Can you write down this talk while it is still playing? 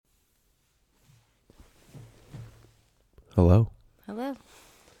Hello. Hello.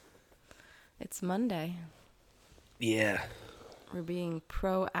 It's Monday. Yeah. We're being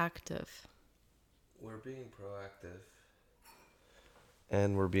proactive. We're being proactive.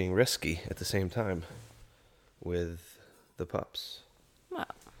 And we're being risky at the same time with the pups. Well,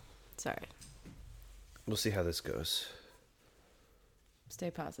 sorry. We'll see how this goes.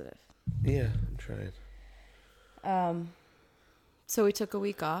 Stay positive. Yeah, I'm trying. So we took a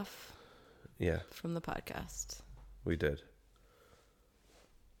week off Yeah, from the podcast. we did.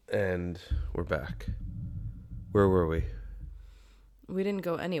 And we're back. Where were we? We didn't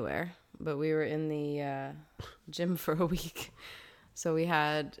go anywhere, but we were in the gym for a week. So you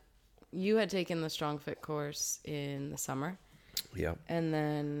had taken the Strong Fit course in the summer. Yeah. And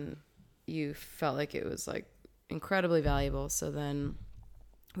then you felt like it was like incredibly valuable. So then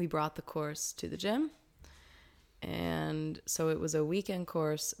we brought the course to the gym. And so it was a weekend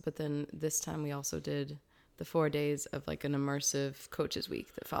course, but then this time we also did the 4 days of like an immersive coaches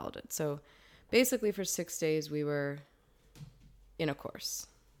week that followed it. So basically for 6 days we were in a course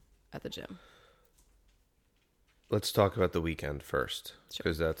at the gym. Let's talk about the weekend first. Sure.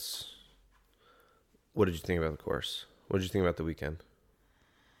 Because that's... What did you think about the course? What did you think about the weekend?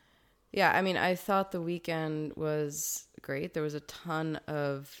 Yeah, I mean, I thought the weekend was great. There was it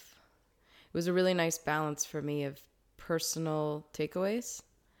was a really nice balance for me of personal takeaways.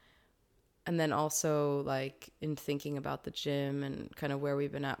 And then also like in thinking about the gym and kind of where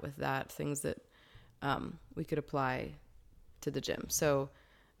we've been at with that, things that we could apply to the gym. So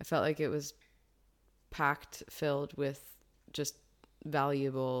I felt like it was packed, filled with just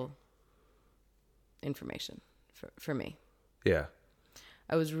valuable information for me. Yeah.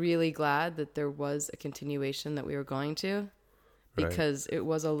 I was really glad that there was a continuation that we were going to, because it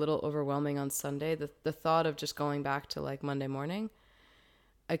was a little overwhelming on Sunday. The thought of just going back to like Monday morning,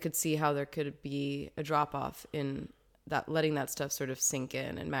 I could see how there could be a drop off in that, letting that stuff sort of sink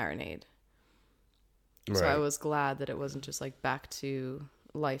in and marinate. Right. So I was glad that it wasn't just like back to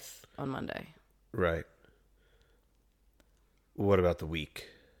life on Monday. Right. What about the week?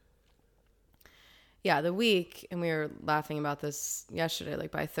 Yeah, the week, and we were laughing about this yesterday,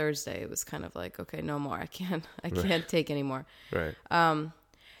 like by Thursday, it was kind of like, okay, no more. I can't take any more. Right.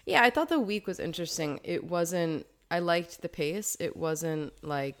 Yeah, I thought the week was interesting. I liked the pace. It wasn't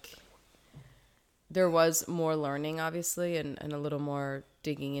like, there was more learning, obviously, and a little more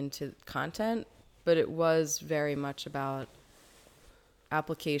digging into content, but it was very much about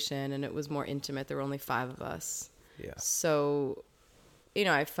application, and it was more intimate. There were only 5 of us. Yeah. So,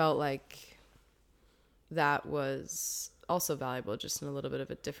 I felt like that was also valuable, just in a little bit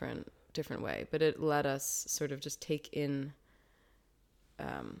of a different way. But it let us sort of just take in,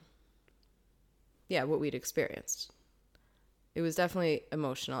 what we'd experienced. It was definitely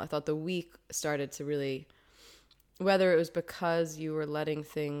emotional. I thought the week started to really, whether it was because you were letting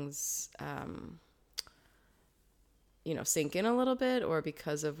things, sink in a little bit, or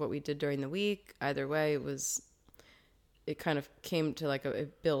because of what we did during the week, either way, it kind of came to like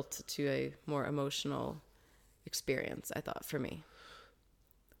it built to a more emotional experience, I thought, for me.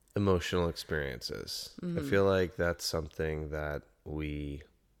 Emotional experiences. Mm-hmm. I feel like that's something that we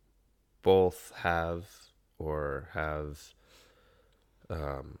both have or have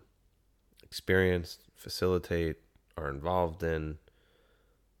experienced, facilitate, are involved in.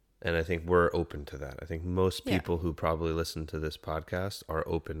 And I think we're open to that. I think most people who probably listen to this podcast are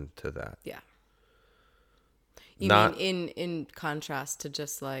open to that. Yeah. You mean in contrast to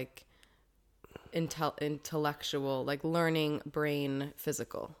just like intellectual, like learning, brain,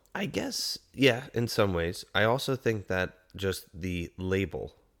 physical? I guess, yeah, in some ways. I also think that just the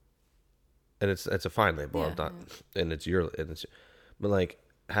label, and it's a fine label, Yeah, and but like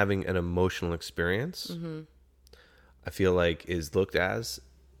having an emotional experience, I feel like is looked as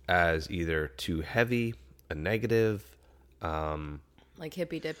either too heavy, a negative, like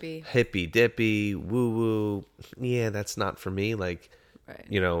hippy dippy, woo woo. Yeah, that's not for me. Like, right.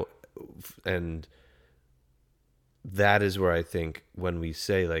 And that is where I think when we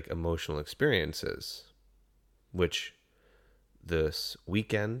say like emotional experiences, which this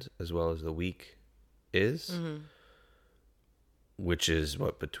weekend as well as the week is, which is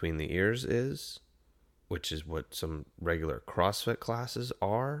what Between the Ears is, which is what some regular CrossFit classes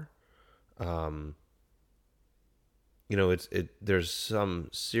are. There's some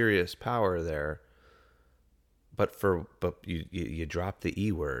serious power there, but you drop the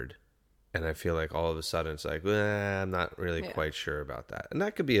E word, and I feel like all of a sudden it's like, I'm not really quite sure about that. And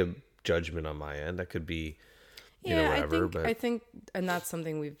that could be a judgment on my end. That could be, whatever. I think, and that's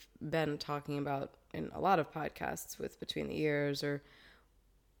something we've been talking about in a lot of podcasts with Between the Ears or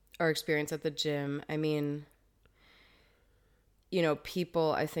our experience at the gym. I mean,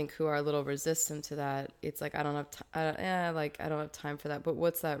 people I think who are a little resistant to that, it's like, I don't have time for that. But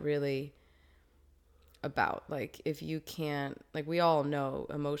what's that really about? Like, if you can't, like, we all know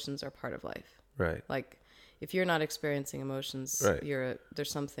emotions are part of life. Right. Like, if you're not experiencing emotions, Right.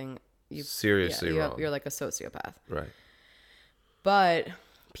 there's something seriously wrong. You're like a sociopath. Right. But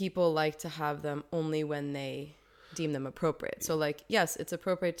people like to have them only when they deem them appropriate. So, like, yes, it's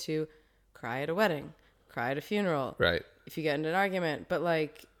appropriate to cry at a wedding, cry at a funeral. Right. If you get into an argument, but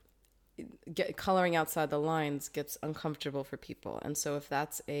like coloring outside the lines gets uncomfortable for people. And so if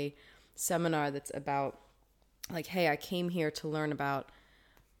that's a seminar that's about like, hey, I came here to learn about,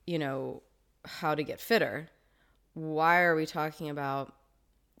 how to get fitter. Why are we talking about,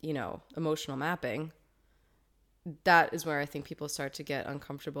 emotional mapping? That is where I think people start to get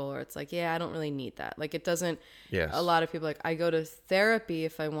uncomfortable, or it's like, yeah, I don't really need that. Like, it doesn't, Yes. a lot of people, like, I go to therapy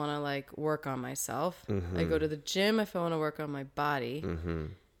if I want to, like, work on myself. Mm-hmm. I go to the gym if I want to work on my body. Mm-hmm.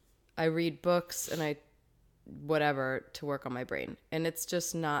 I read books and whatever to work on my brain. And it's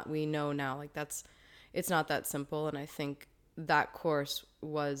just not, we know now, like, it's not that simple. And I think that course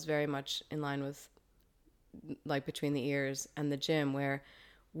was very much in line with, like, Between the Ears and the gym, where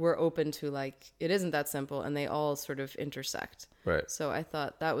we're open to, like, it isn't that simple, and they all sort of intersect. Right. So I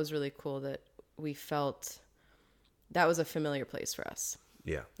thought that was really cool that we felt that was a familiar place for us.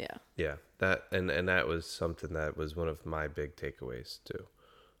 Yeah. Yeah. Yeah. That and that was something that was one of my big takeaways too.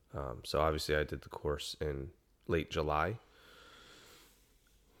 So obviously I did the course in late July,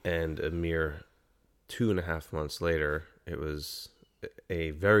 and a mere 2.5 months later, it was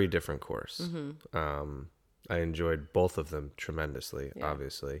a very different course. Mm-hmm. I enjoyed both of them tremendously,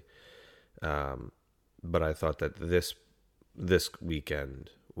 obviously. But I thought that this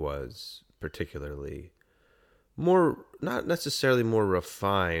weekend was particularly more, not necessarily more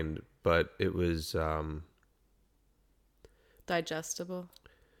refined, but it was Digestible.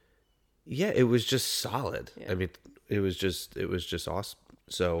 Yeah, it was just solid. Yeah. I mean, it was just awesome.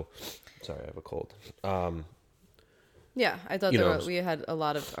 So, sorry, I have a cold. Yeah, I thought we had a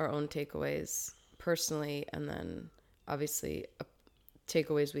lot of our own takeaways personally, and then obviously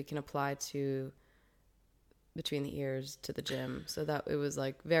takeaways we can apply to Between the Ears, to the gym. So that it was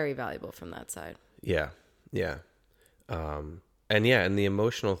like very valuable from that side. Yeah, yeah. And the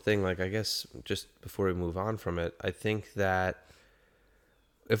emotional thing, like, I guess just before we move on from it, I think that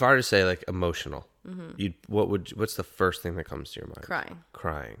if I were to say, like, emotional, what's the first thing that comes to your mind?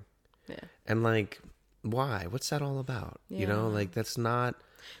 Crying. Yeah. And, like, why? What's that all about? Yeah. Like, that's not.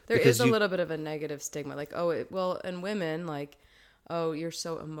 There is a little bit of a negative stigma, like, and women, like, oh, you're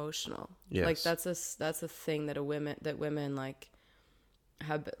so emotional. Yes. Like, that's a thing that women like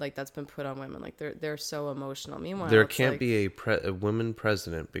have, like, that's been put on women. Like, they're so emotional. Meanwhile, there can't be a woman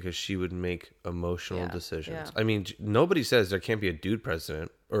president because she would make emotional decisions. Yeah. I mean, nobody says there can't be a dude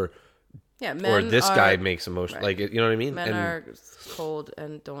president, or men this guy makes emotion. Right. Like, you know what I mean? Men are cold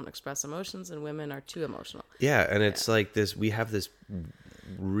and don't express emotions, and women are too emotional. Yeah, and it's like this. We have this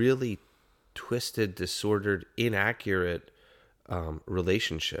really twisted, disordered, inaccurate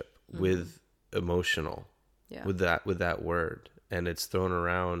relationship with emotional. Yeah. With that word, and it's thrown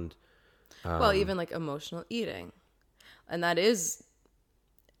around. Well, even like emotional eating, and that is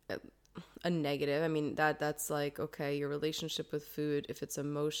a negative. I mean, that's like, okay, your relationship with food, if it's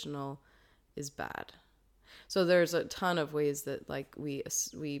emotional, is bad. So there's a ton of ways that, like, we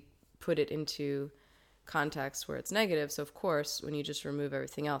put it into context where it's negative. So of course, when you just remove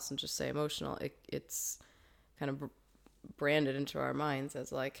everything else and just say emotional, it's kind of branded into our minds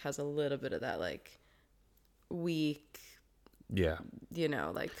as, like, has a little bit of that, like, weak,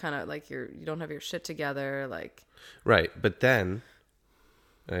 like, kind of like you don't have your shit together, like. Right, but then,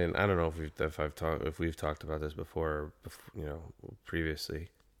 and I don't know if we've talked about this before, previously,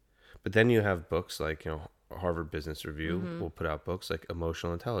 but then you have books like, Harvard Business Review will put out books like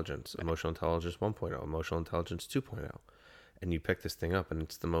Emotional Intelligence, right. Emotional Intelligence 1.0, Emotional Intelligence 2.0, and you pick this thing up, and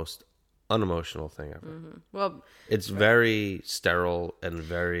it's the most unemotional thing ever. Mm-hmm. Well, it's very sterile and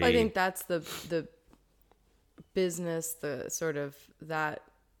very. I think that's the business, the sort of that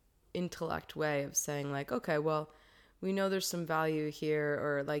intellect way of saying, like, okay, well, we know there's some value here,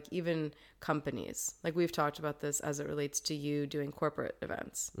 or like even companies, like we've talked about this as it relates to you doing corporate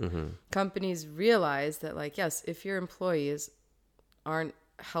events. Mm-hmm. Companies realize that, like, yes, if your employees aren't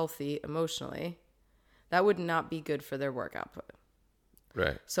healthy emotionally, that would not be good for their work output.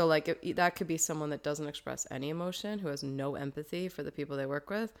 Right. So, like, that could be someone that doesn't express any emotion, who has no empathy for the people they work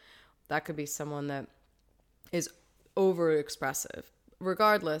with. That could be someone that is over expressive.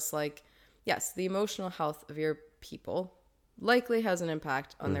 Regardless, like, yes, the emotional health of your people likely has an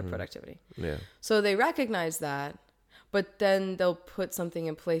impact on their productivity. Yeah. So they recognize that, but then they'll put something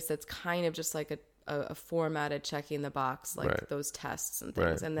in place that's kind of just like a formatted checking the box, like Right. those tests and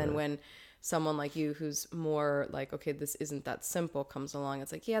things. Right, And then right. when someone like you who's more like, okay, this isn't that simple comes along,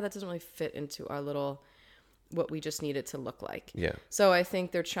 it's like, yeah, that doesn't really fit into our little, what we just need it to look like. Yeah. So I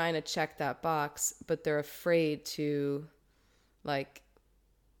think they're trying to check that box, but they're afraid to, like,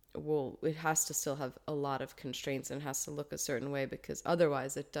 well, it has to still have a lot of constraints and it has to look a certain way, because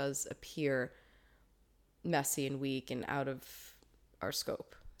otherwise it does appear messy and weak and out of our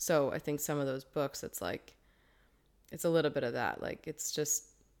scope. So I think some of those books, it's like, it's a little bit of that. Like, it's just,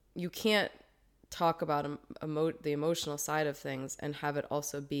 you can't talk about the emotional side of things and have it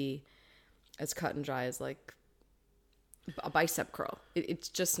also be as cut and dry as like a bicep curl. It's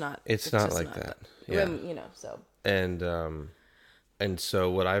just not. It's not just like that. Yeah. You know, so. And so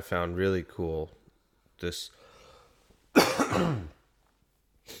what I found really cool this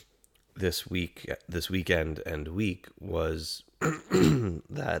this weekend and week was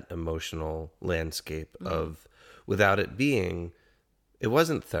that emotional landscape of, without it being, it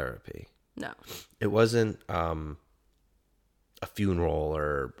wasn't therapy. No. It wasn't a funeral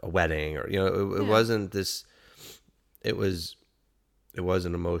or a wedding, or it wasn't this. It was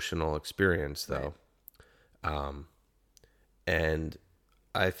an emotional experience though. Right. And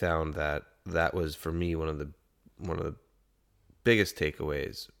I found that was for me one of the biggest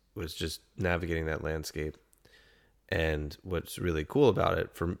takeaways was just navigating that landscape. And what's really cool about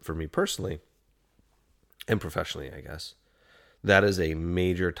it for me personally and professionally, I guess, that is a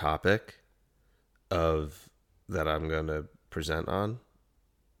major topic that I'm going to present on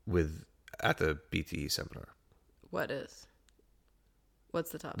at the BTE seminar. What's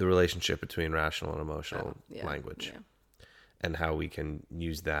the topic? The relationship between rational and emotional language. Yeah. And how we can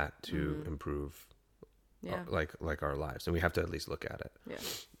use that to improve like our lives. And we have to at least look at it. Yeah.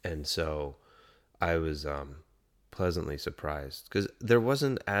 And so I was pleasantly surprised because there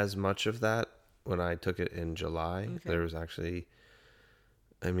wasn't as much of that when I took it in July. Okay. There was actually,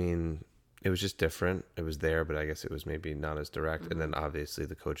 I mean, it was just different. It was there, but I guess it was maybe not as direct. And then obviously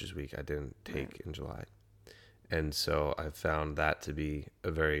the Coaches Week I didn't take in July. And so I found that to be a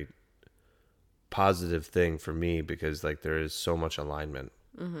very positive thing for me, because like there is so much alignment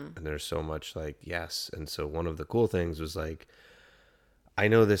and there's so much like yes. And so one of the cool things was like, I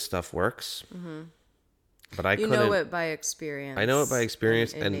know this stuff works, but I couldn't know it by experience. I know it by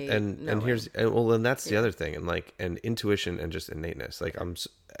experience, and here's and that's the other thing, and intuition and just innateness. Like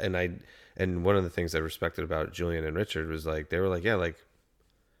and one of the things I respected about Julian and Richard was like they were like, yeah, like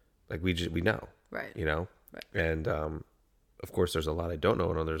we know, right, right, and of course, there's a lot I don't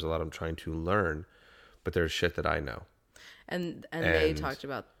know, and there's a lot I'm trying to learn, but there's shit that I know. And they talked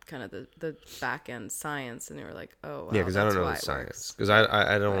about kind of the back end science, and they were like, oh, wow, yeah, because I don't know the science, because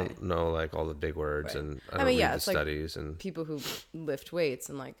I don't know like all the big words, and I don't read the studies, like and people who lift weights,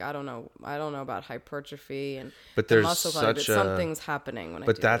 and like I don't know about hypertrophy and but there's muscle such something's happening when I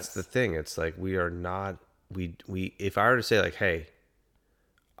do but that's this. the thing. It's like we are not we if I were to say like, hey,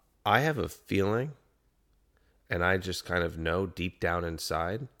 I have a feeling. And I just kind of know deep down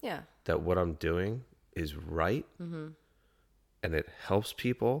inside that what I'm doing is right, and it helps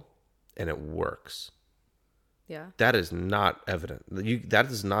people, and it works. Yeah, that is not evident. That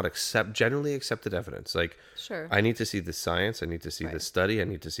is not generally accepted evidence. Like, sure, I need to see the science. I need to see the study. I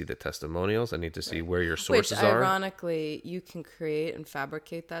need to see the testimonials. I need to see where your sources are. Which, ironically, you can create and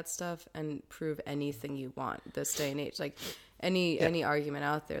fabricate that stuff and prove anything you want this day and age. Like. Any argument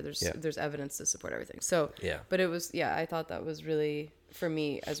out there, there's evidence to support everything. So but it was I thought that was really, for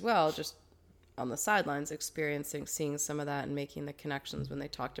me as well, just on the sidelines, seeing some of that and making the connections when they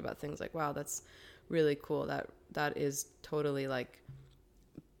talked about things like, wow, that's really cool. That is totally like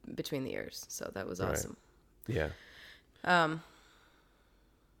between the ears. So that was awesome. Yeah. Yeah.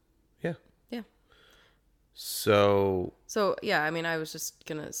 So yeah, I mean, I was just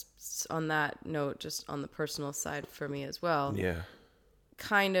gonna, on that note, just on the personal side for me as well. Yeah.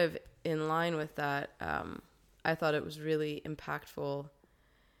 Kind of in line with that, I thought it was really impactful.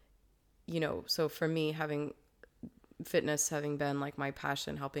 So for me, having fitness having been like my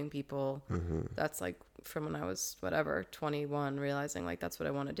passion, helping people, that's like from when I was 21, realizing like that's what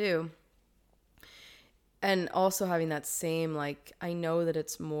I want to do. And also having that same, like, I know that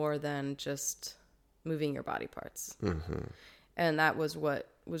it's more than just moving your body parts. And that was what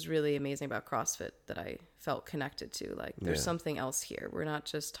was really amazing about CrossFit that I felt connected to. Like, there's something else here. We're not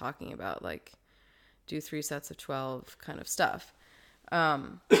just talking about like do 3 sets of 12 kind of stuff.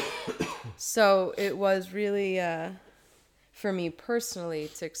 So it was really, for me personally,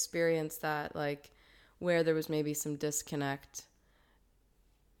 to experience that, like, where there was maybe some disconnect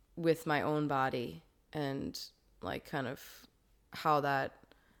with my own body and like kind of how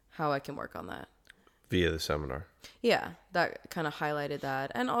I can work on that. Via the seminar. Yeah, that kind of highlighted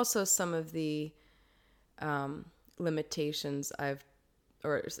that. And also some of the limitations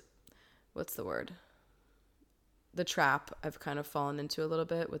what's the word? The trap I've kind of fallen into a little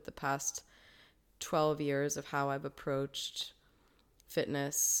bit with the past 12 years of how I've approached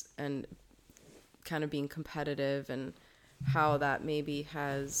fitness and kind of being competitive, and how that maybe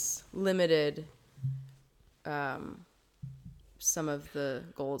has limited some of the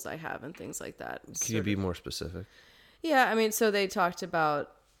goals I have and things like that. Can you be more specific? Yeah, I mean, so they talked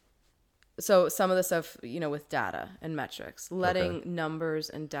about some of the stuff, with data and metrics, letting numbers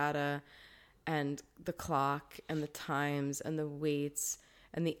and data and the clock and the times and the weights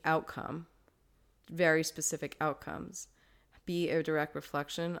and the outcome, very specific outcomes, be a direct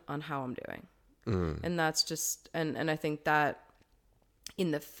reflection on how I'm doing. And that's just, and I think that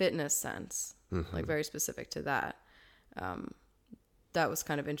in the fitness sense, like very specific to that, that was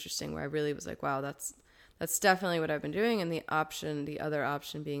kind of interesting, where I really was like, wow, that's definitely what I've been doing. And the other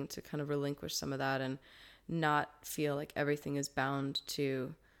option being to kind of relinquish some of that and not feel like everything is bound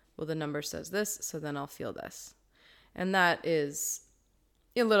to, well, the number says this, so then I'll feel this. And that is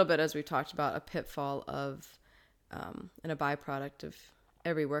a little bit, as we talked about, a pitfall of, and a byproduct of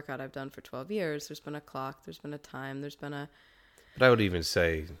every workout I've done for 12 years. There's been a clock, there's been a time, there's been But I would even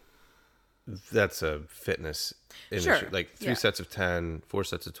say that's a fitness industry. Sure. Like 3 sets of 10, 4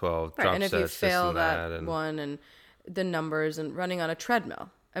 sets of 12, right. drop And if sets, you fail this and that one, and the numbers, and running on a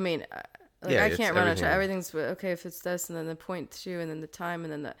treadmill, I mean, Yeah, I it's can't run everything. everything's okay if it's this, and then the 0.2, and then the time,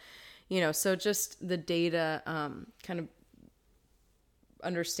 and then the, so just the data, kind of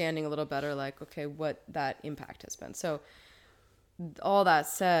understanding a little better, like, okay, what that impact has been. So all that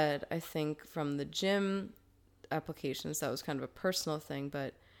said, I think from the gym applications, that was kind of a personal thing,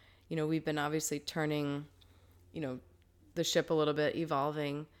 but we've been obviously turning, the ship a little bit,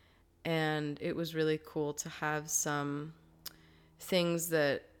 evolving, and it was really cool to have some things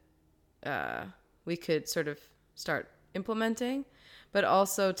that we could sort of start implementing, but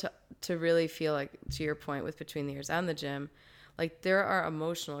also to really feel like, to your point with Between the Years and the gym, like there are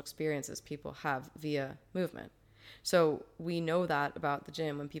emotional experiences people have via movement. So we know that about the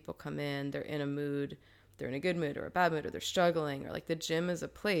gym. When people come in, they're in a mood, they're in a good mood or a bad mood, or they're struggling, or like the gym is a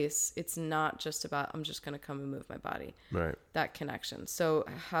place. It's not just about, I'm just going to come and move my body. Right. That connection. So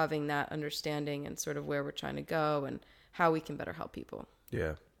having that understanding and sort of where we're trying to go and how we can better help people.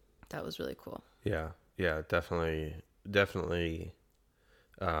 Yeah. That was really cool. Yeah. Yeah. Definitely.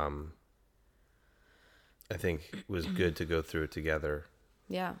 I think it was good to go through it together.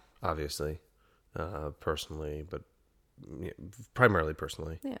 Yeah. Obviously, personally, but primarily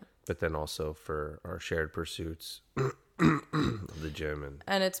personally. Yeah. But then also for our shared pursuits of the gym.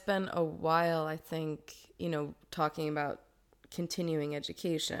 And it's been a while, I think, talking about continuing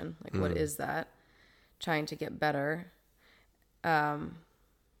education, like what is that? Trying to get better.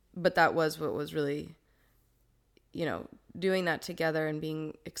 But that was what was really, doing that together and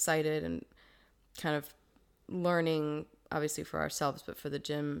being excited and kind of learning, obviously for ourselves, but for the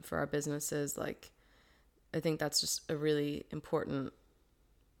gym, for our businesses, like, I think that's just a really important,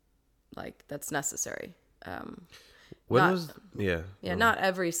 like, that's necessary. Not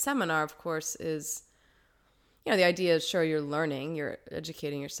every seminar, of course, is, the idea is, sure, you're learning, you're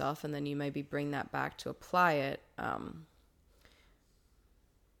educating yourself, and then you maybe bring that back to apply it.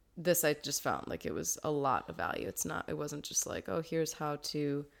 This, I just found like it was a lot of value. It wasn't just like, oh, here's how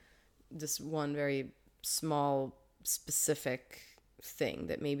to, this one very small, specific thing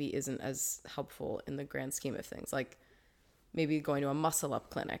that maybe isn't as helpful in the grand scheme of things. Like maybe going to a muscle up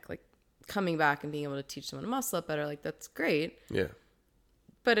clinic, like coming back and being able to teach someone to muscle up better, like that's great. Yeah.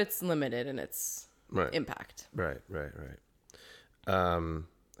 But it's limited in its impact. Right.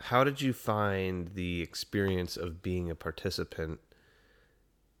 How did you find the experience of being a participant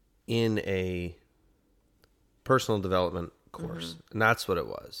in a personal development course? And that's what it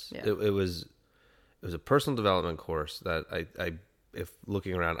was. Yeah. It was a personal development course that I if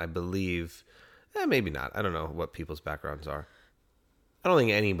looking around, I believe, maybe not. I don't know what people's backgrounds are. I don't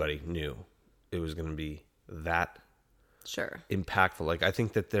think anybody knew it was going to be that impactful. Like, I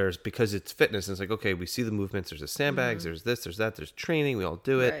think that because it's fitness, and it's like, okay, we see the movements, there's the sandbags, there's this, there's that, there's training, we all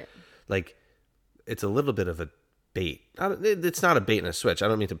do it. Right. Like, it's a little bit of a bait. It's not a bait and a switch. I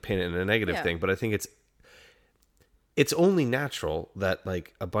don't mean to paint it in a negative thing, but I think it's only natural that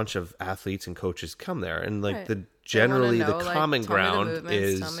like a bunch of athletes and coaches come there, and like the common ground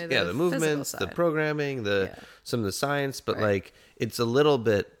is the movements, the programming, some of the science, but like it's a little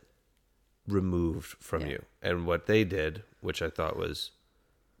bit removed from you. And what they did, which I thought was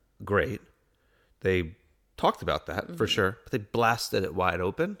great, they talked about that for sure, but they blasted it wide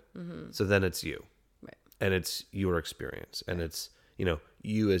open. So then it's you, Right. and it's your experience, and it's,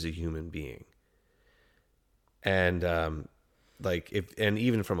 you as a human being. And and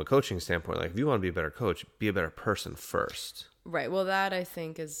even from a coaching standpoint, like if you want to be a better coach, be a better person first. Right. Well, that I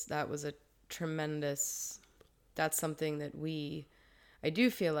think that was a tremendous, that's something that I do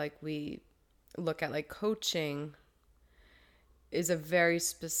feel like we look at, like coaching is that's very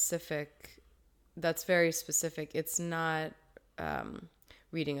specific. It's not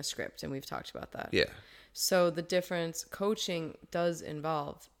reading a script, and we've talked about that. Yeah. So the difference, coaching does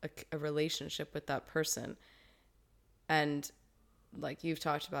involve a relationship with that person. And like you've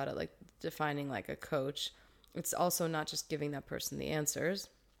talked about it, like defining like a coach, it's also not just giving that person the answers.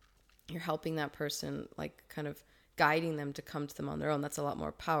 You're helping that person, like kind of guiding them to come to them on their own. That's a lot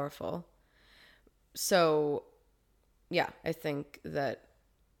more powerful. So yeah, I think that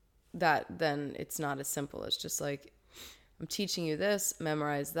then it's not as simple as just like, I'm teaching you this,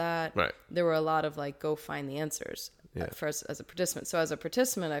 memorize that. Right. There were a lot of like, go find the answers Yeah. as a participant. So as a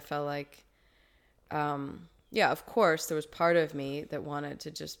participant, I felt like, yeah, of course, there was part of me that wanted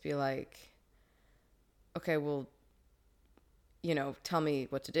to just be like, okay, well, tell me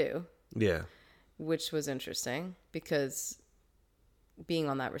what to do. Yeah. Which was interesting because being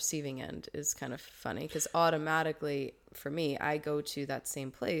on that receiving end is kind of funny because automatically for me, I go to that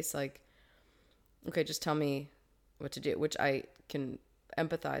same place like, okay, just tell me what to do, which I can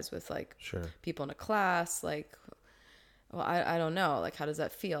empathize with, like Sure. people in a class, like, well, I don't know, like, how does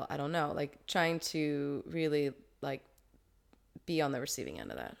that feel? I don't know, like trying to really like be on the receiving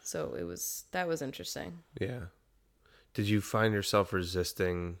end of that. So that was interesting. Yeah. Did you find yourself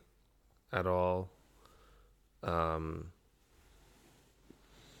resisting at all? I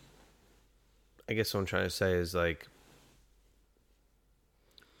guess what I'm trying to say is like,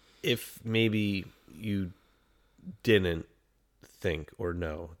 if maybe you didn't think or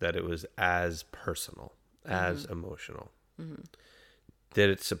know that it was as personal, as emotional, did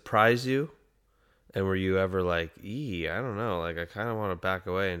it surprise you? And were you ever like, I don't know, like I kind of want to back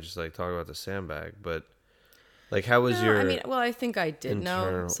away and just like talk about the sandbag, but like how was your? I mean, well, I think I did know,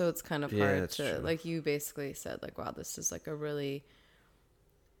 internal- so it's kind of Yeah, hard that's to true. like. You basically said like, wow, this is like a really,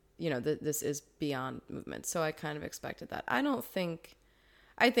 this is beyond movement. So I kind of expected that. I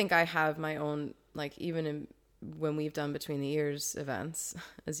think I have my own, like, even when we've done between the ears events,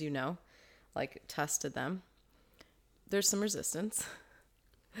 as you know, like tested them, there's some resistance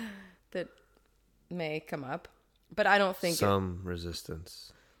that may come up, but I don't think Some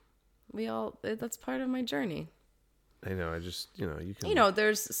resistance. that's part of my journey. I know. I just, you can.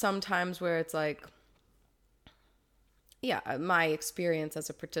 There's some times where it's like, yeah, my experience as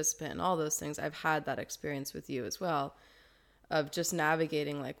a participant and all those things, I've had that experience with you as well, of just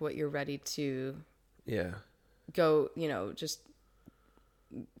navigating like what you're ready to Yeah. go, just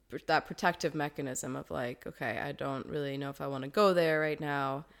that protective mechanism of like, okay, I don't really know if I want to go there right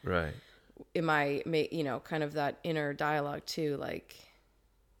now. Right. Kind of that inner dialogue too, like,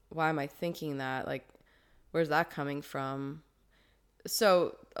 why am I thinking that? Like, where's that coming from?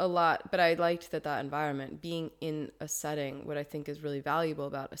 So a lot, but I liked that environment, being in a setting, what I think is really valuable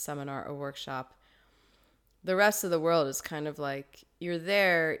about a seminar or workshop, the rest of the world is kind of like, you're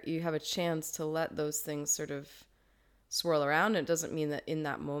there, you have a chance to let those things sort of swirl around. It doesn't mean that in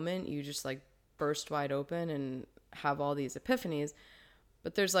that moment you just like burst wide open and have all these epiphanies,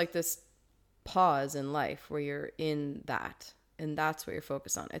 but there's like this pause in life where you're in that, and that's what you're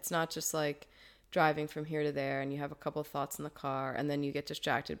focused on. It's not just like driving from here to there and you have a couple of thoughts in the car and then you get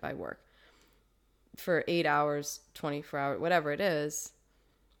distracted by work for 8 hours, 24 hours, whatever it is.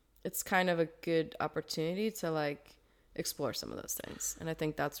 It's kind of a good opportunity to like explore some of those things. And I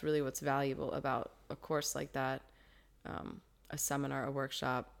think that's really what's valuable about a course like that, a seminar, a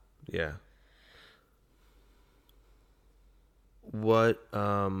workshop. Yeah. What,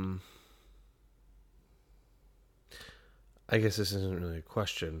 I guess this isn't really a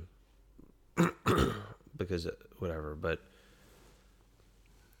question because whatever, but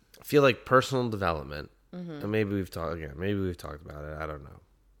I feel like personal development, and maybe we've talked about it, I don't know.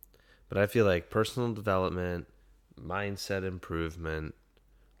 But I feel like personal development, mindset improvement,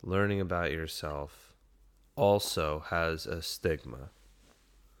 learning about yourself also has a stigma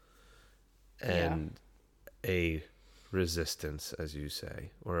and a resistance, as you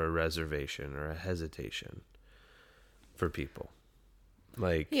say, or a reservation or a hesitation for people.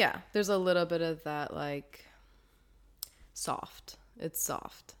 Like, Yeah, there's a little bit of that, like, soft. It's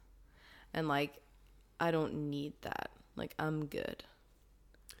soft. And, like, I don't need that. Like, I'm good.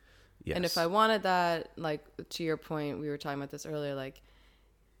 yes. And if I wanted that, like, to your point, we were talking about this earlier, like,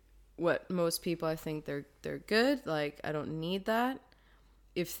 what most people, I think they're good. Like, I don't need that.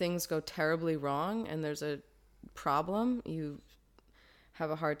 If things go terribly wrong and there's a problem, you have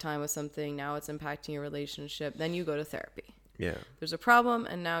a hard time with something, now it's impacting your relationship, then you go to therapy. Yeah. There's a problem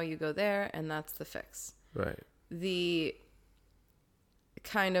and now you go there and that's the fix. Right. The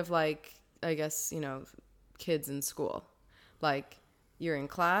kind of like, I guess, kids in school, like, you're in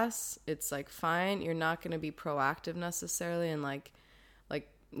class, it's like fine, you're not going to be proactive necessarily and like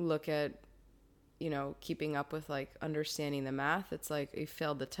look at keeping up with like understanding the math. It's like you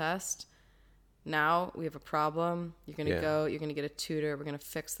failed the test, now we have a problem, you're going to go, you're going to get a tutor, we're going to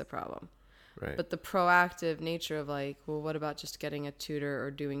fix the problem. Right. But the proactive nature of like, well, what about just getting a tutor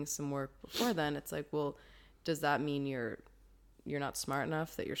or doing some work before then? It's like, well, does that mean you're not smart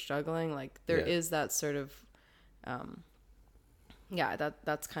enough, that you're struggling? Like, there is that sort of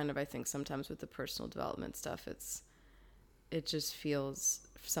that's kind of, I think, sometimes with the personal development stuff, it just feels,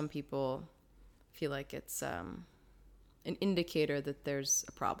 some people feel like it's an indicator that there's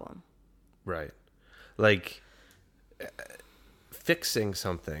a problem. Right. Like, fixing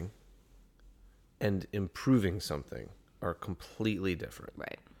something and improving something are completely different.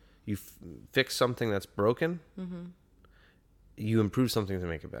 Right. You fix something that's broken, you improve something to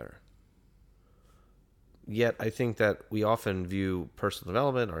make it better. Yet I think that we often view personal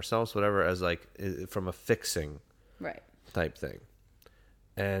development, ourselves, whatever, as like from a fixing type thing.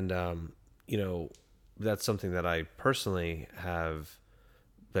 And, that's something that I personally have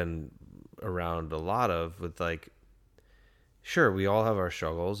been around a lot of, with like, sure, we all have our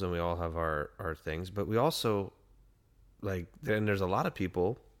struggles and we all have our things, but we also, like, then there's a lot of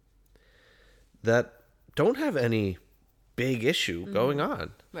people that don't have any big issue going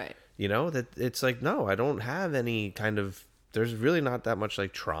on. Right. That it's like, no, I don't have any kind of, there's really not that much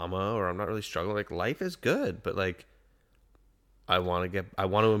like trauma, or I'm not really struggling. Like, life is good, but like, I want to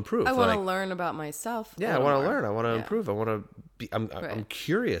improve. I want to learn about myself. Yeah, I want to learn. I want to improve. I want to be, I'm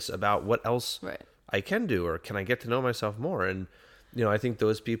curious about what else I can do, or can I get to know myself more? And, I think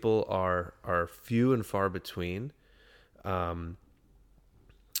those people are few and far between. And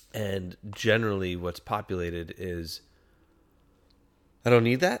generally what's populated is, I don't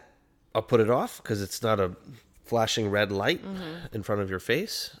need that. I'll put it off because it's not a flashing red light in front of your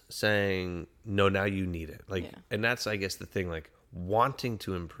face saying, no, now you need it. Like, and that's, I guess, the thing, like, wanting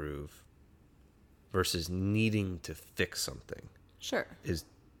to improve versus needing to fix something. Sure. Is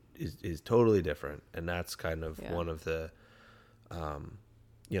totally different. And that's kind of one of the,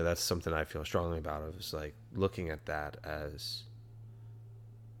 that's something I feel strongly about, is like looking at that as,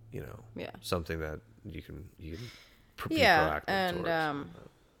 something that you can be proactive and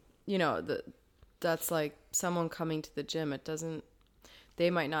towards. That's like someone coming to the gym. They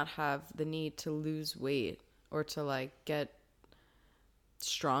might not have the need to lose weight or to like get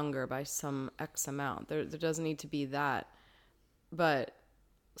stronger by some X amount. There doesn't need to be that, but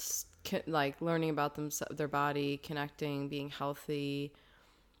like learning about their body, connecting, being healthy,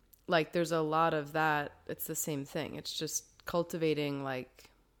 like there's a lot of that. It's the same thing. It's just cultivating like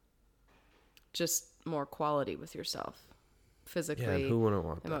just more quality with yourself, physically, and who wouldn't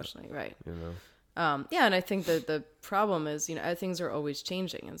want emotionally, that? right? And I think that the problem is, things are always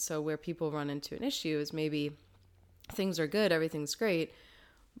changing, and so where people run into an issue is maybe things are good, everything's great,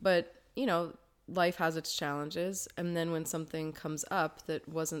 but life has its challenges, and then when something comes up that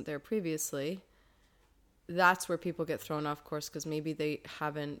wasn't there previously, that's where people get thrown off course, because maybe they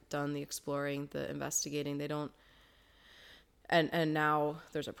haven't done the exploring, the investigating, they don't, and now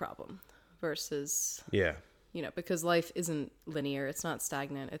there's a problem. Versus, because life isn't linear. It's not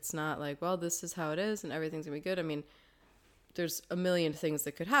stagnant. It's not like, well, this is how it is and everything's gonna be good. I mean, there's a million things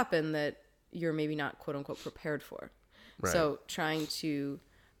that could happen that you're maybe not quote unquote prepared for. Right. So trying to,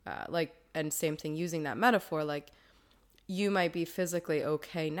 and same thing, using that metaphor, like you might be physically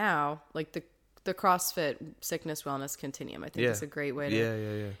okay now, like the CrossFit sickness wellness continuum, I think is a great way to.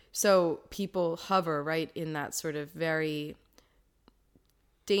 Yeah. So people hover right in that sort of very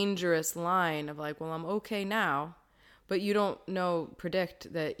dangerous line of like, well, I'm okay now, but you don't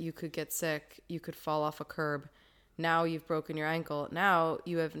predict that you could get sick, you could fall off a curb, now you've broken your ankle, now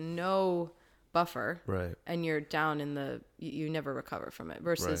you have no buffer, right? And you're down you never recover from it,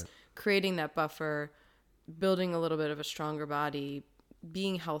 versus creating that buffer, building a little bit of a stronger body,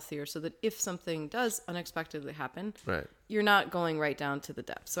 being healthier, so that if something does unexpectedly happen, you're not going right down to the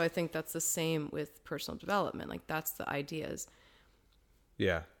depths. So I think that's the same with personal development. Like, that's the idea, is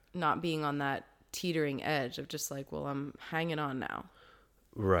not being on that teetering edge of just like, well, I'm hanging on now.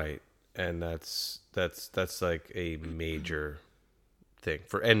 Right. And that's like a major thing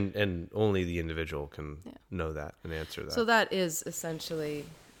for, and only the individual can know that and answer that. So that is essentially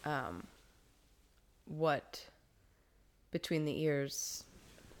what between the ears,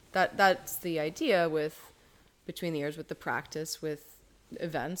 that's the idea with between the ears, with the practice, with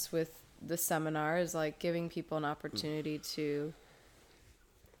events, with the seminar, is like giving people an opportunity to,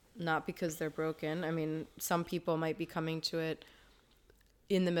 not because they're broken. I mean, some people might be coming to it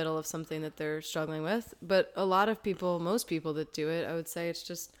in the middle of something that they're struggling with, but a lot of people, most people that do it, I would say it's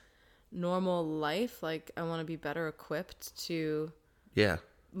just normal life. Like, I want to be better equipped to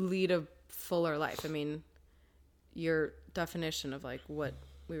lead a fuller life. I mean, your definition of like what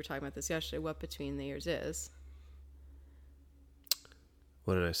we were talking about this yesterday, what between the ears is.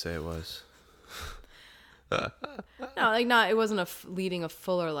 What did I say it was? No, like it wasn't leading a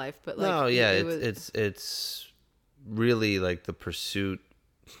fuller life, but like no, yeah, it's really like the pursuit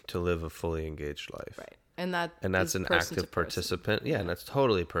to live a fully engaged life, right? And that's an active participant, yeah, and that's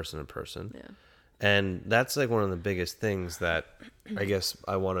totally person to person, yeah. And that's like one of the biggest things that I guess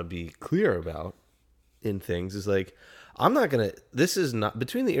I want to be clear about in things is like, this is not,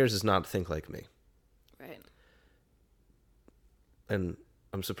 between the ears is not think like me, right? And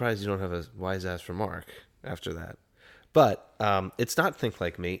I'm surprised you don't have a wise ass remark after that. But it's not think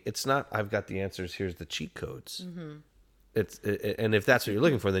like me. It's not I've got the answers, here's the cheat codes. Mm-hmm. And if that's what you're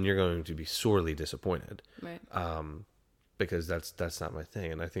looking for, then you're going to be sorely disappointed. Right. Because that's not my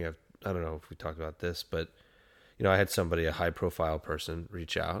thing. And I think I don't know if we talked about this, but I had somebody, a high profile person,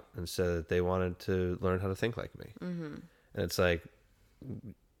 reach out and said that they wanted to learn how to think like me. Mm-hmm. And it's like,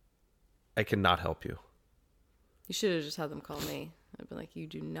 I cannot help you. You should have just had them call me. I'd be like, you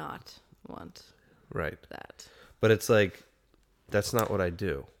do not want that. But it's like, that's not what I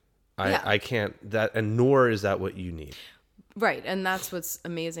do. I can't, and nor is that what you need. Right. And that's what's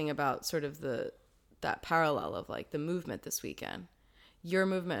amazing about sort of that parallel of like the movement this weekend. Your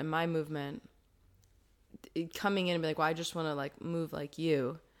movement and my movement, coming in and be like, well, I just want to like move like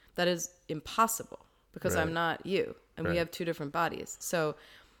you. That is impossible because I'm not you. And we have two different bodies. So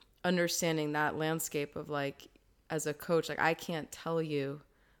understanding that landscape of like, as a coach, like I can't tell you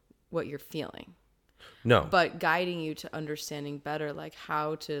what you're feeling. No. But guiding you to understanding better, like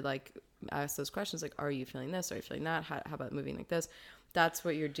how to like ask those questions, like, are you feeling this? Are you feeling that? How about moving like this? That's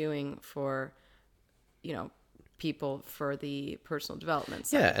what you're doing for, people for the personal development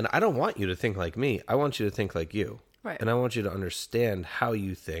side. Yeah. And I don't want you to think like me. I want you to think like you. Right. And I want you to understand how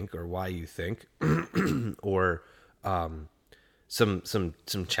you think or why you think or, some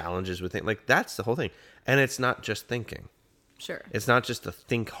challenges with things. Like that's the whole thing. And it's not just thinking. Sure. It's not just to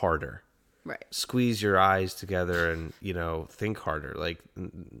think harder. Right. Squeeze your eyes together and, think harder. Like,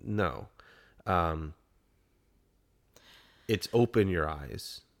 no. It's open your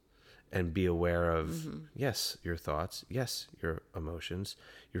eyes and be aware of, yes, your thoughts, yes, your emotions,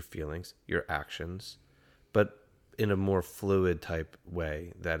 your feelings, your actions, but in a more fluid type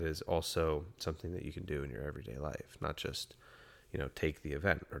way that is also something that you can do in your everyday life, not just, take the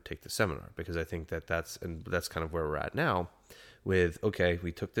event or take the seminar, because I think that's kind of where we're at now with, okay,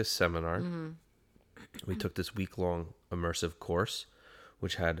 we took this seminar, we took this week-long immersive course,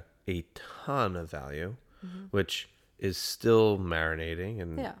 which had a ton of value, which is still marinating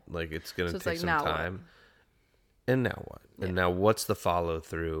and like it's going to take some time. What? And now what? Yeah. And now what's the follow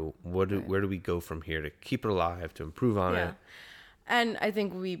through? Where do we go from here to keep it alive, to improve on it? And I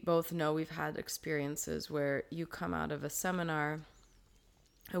think we both know we've had experiences where you come out of a seminar,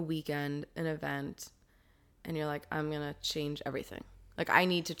 a weekend, an event, and you're like, I'm going to change everything. Like, I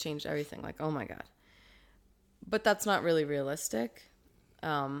need to change everything. Like, oh my God. But that's not really realistic.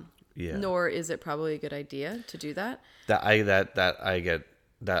 Nor is it probably a good idea to do that. I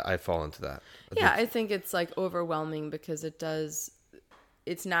fall into that. I think it's like overwhelming because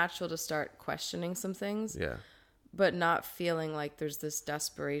it's natural to start questioning some things. Yeah. But not feeling like there's this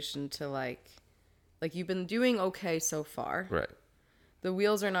desperation to like you've been doing okay so far. Right. The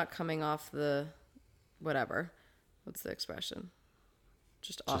wheels are not coming off the whatever. What's the expression?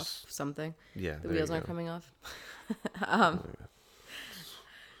 Just off something. Yeah. The wheels aren't coming off.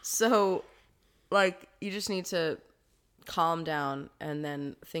 So like you just need to calm down and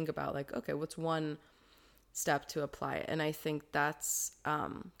then think about like, okay, what's one step to apply it? And I think that's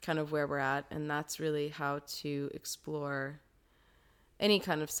kind of where we're at, and that's really how to explore any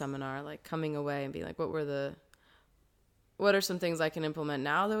kind of seminar, like coming away and being like, what are some things I can implement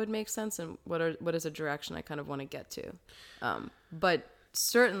now that would make sense, and what is a direction I kind of want to get to, but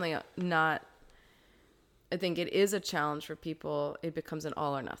certainly not. I think it is a challenge for people. It becomes an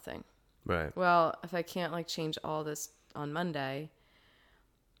all or nothing. Right. Well, if I can't like change all this on Monday,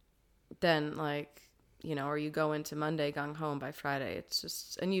 then like, or you go into Monday gung ho, by Friday, it's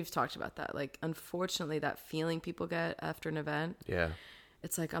just, and you've talked about that. Like, unfortunately, that feeling people get after an event. Yeah.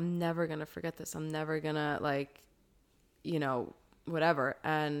 it's like, I'm never going to forget this. I'm never going to like, whatever.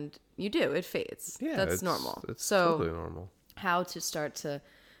 And you do, it fades. Yeah, that's normal. It's so totally normal. How to start to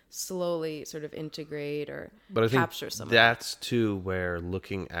slowly sort of integrate or But I capture think some that's too where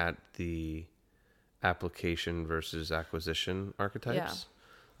looking at the application versus acquisition archetypes,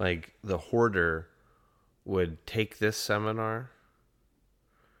 Yeah. like the hoarder would take this seminar,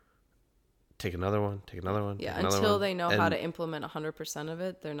 take another one, take another one. Yeah, take another until one, they know how to implement 100% of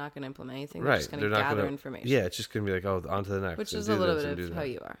it, they're not going to implement anything. They're right. just going They're to not gather gonna, information. Yeah, it's just going to be like, oh, on to the next. Which and is do a little this bit and of do how that.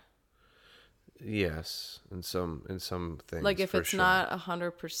 you are. Yes, in some things. Like if for it's sure. not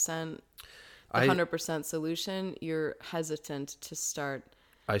 100%, the 100% solution, you're hesitant to start.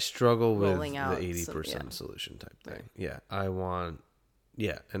 I struggle with rolling out the 80% some- yeah. solution type thing. Right. Yeah, I want.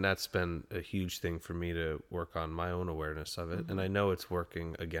 Yeah, and that's been a huge thing for me to work on my own awareness of it, and I know it's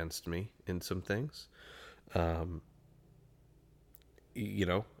working against me in some things. And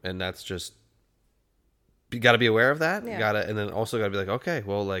that's just, you got to be aware of that. Yeah. You got to, and then also got to be like, okay,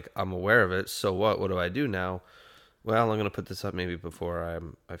 well, like I'm aware of it. So what? What do I do now? Well, I'm gonna put this up maybe before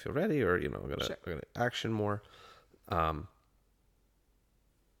I feel ready, or I'm gonna action more.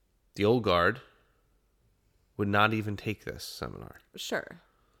 The old guard would not even take this seminar, Sure.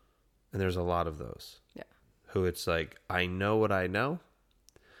 and there's a lot of those. Yeah. Who it's like, I know what I know.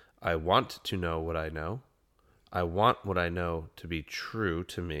 I want to know what I know. I want what I know to be true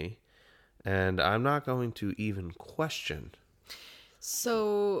to me. And I'm not going to even question.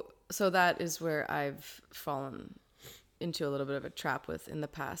 So that is where I've fallen into a little bit of a trap with in the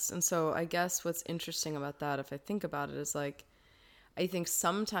past. And so I guess what's interesting about that, if I think about it, is like, I think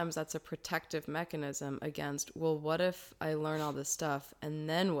sometimes that's a protective mechanism against, well, what if I learn all this stuff and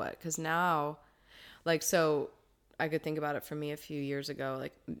then what? Because now, like, so I could think about it for me a few years ago,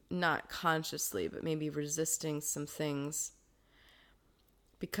 like not consciously, but maybe resisting some things.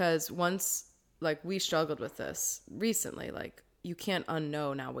 Because once, like, we struggled with this recently, like, you can't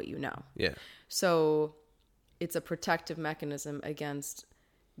unknow now what you know. Yeah. So it's a protective mechanism against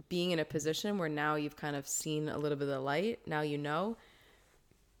being in a position where now you've kind of seen a little bit of the light. Now you know.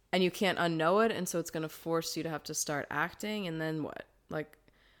 And you can't unknow it. And so it's going to force you to have to start acting. And then what? Like,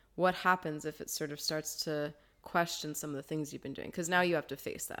 what happens if it sort of starts to question some of the things you've been doing? Because now you have to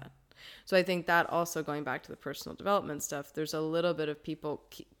face that. So I think that also, going back to the personal development stuff, there's a little bit of people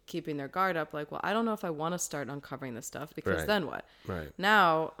keeping their guard up. Like, well, I don't know if I want to start uncovering this stuff, because Right. then what? Right.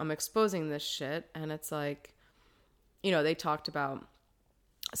 Now I'm exposing this shit. And it's like, they talked about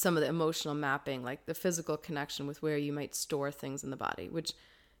some of the emotional mapping, like the physical connection with where you might store things in the body, which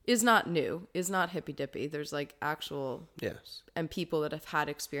is not new, is not hippy dippy. There's like actual, Yes. and people that have had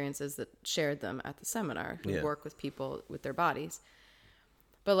experiences that shared them at the seminar who Yeah. work with people with their bodies.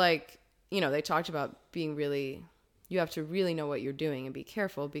 But like, they talked about you have to really know what you're doing and be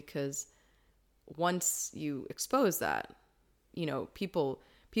careful, because once you expose that,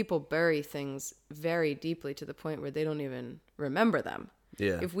 people bury things very deeply to the point where they don't even remember them.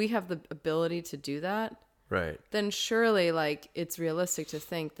 Yeah. If we have the ability to do that, Right. then surely, like, it's realistic to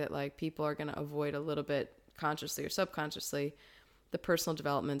think that, like, people are going to avoid a little bit, consciously or subconsciously, the personal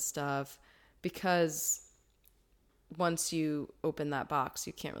development stuff, because once you open that box,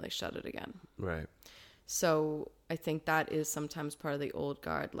 you can't really shut it again. Right. So I think that is sometimes part of the old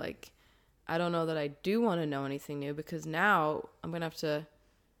guard. Like, I don't know that I do want to know anything new, because now I'm going to have to,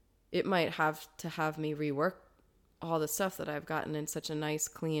 it might have to have me rework all the stuff that I've gotten in such a nice,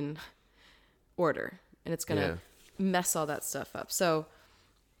 clean order. And it's going to mess all that stuff up. So,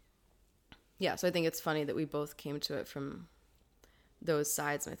 yeah, so I think it's funny that we both came to it from those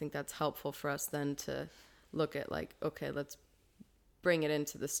sides. And I think that's helpful for us then to look at, like, okay, let's bring it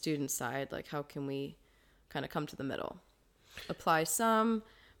into the student side. Like, how can we kind of come to the middle? Apply some,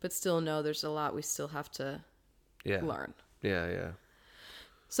 but still know there's a lot we still have to learn. Yeah, yeah.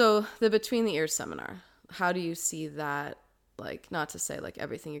 So the Between the Ears seminar, how do you see that? Like, not to say like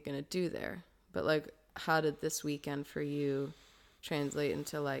everything you're going to do there, but like, how did this weekend for you translate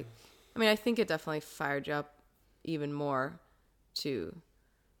into, like, I mean, I think it definitely fired you up even more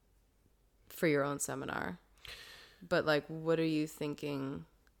for your own seminar. But like, what are you thinking?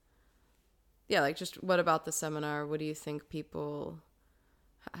 Yeah, like, just what about the seminar? What do you think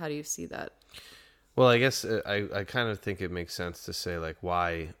how do you see that? Well, I guess I kind of think it makes sense to say, like,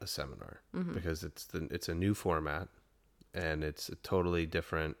 why a seminar? Mm-hmm. Because it's a new format, and it's a totally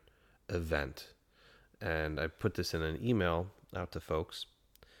different event. And I put this in an email out to folks.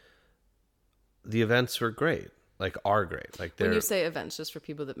 The events were great, are great. Like, when you say events, just for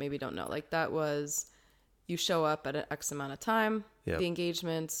people that maybe don't know, like, that was, you show up at an X amount of time, Yep. The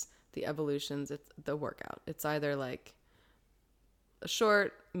engagements, the evolutions, it's the workout. It's either like a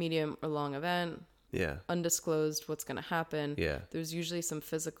short, medium, or long event, Yeah. undisclosed what's going to happen. Yeah. There's usually some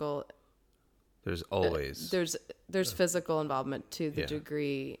physical There's always. there's physical involvement to the Yeah.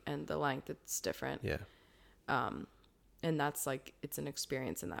 degree and the length. It's different. Yeah. And that's like, it's an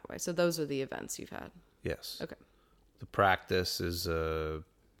experience in that way. So those are the events you've had. Yes. Okay. The practice is a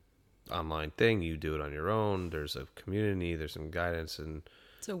online thing. You do it on your own. There's a community. There's some guidance, and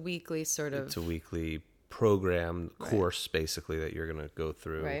It's a weekly sort of, it's a weekly program course basically that you're going to go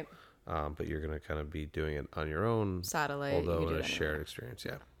through. right? But you're going to kind of be doing it on your own, Satellite. although you do in a it shared anywhere. experience.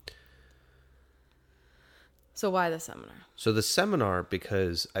 Yeah. So why the seminar? So the seminar,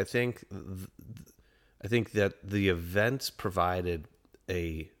 because I think that the events provided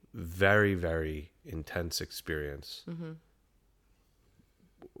a very, very intense experience,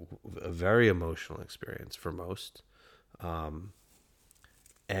 a very emotional experience for most,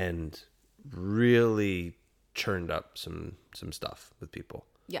 and really churned up some stuff with people.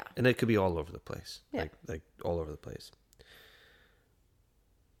 Yeah. And it could be all over the place, Yeah. like all over the place.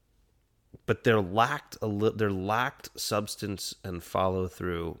 But there lacked substance and follow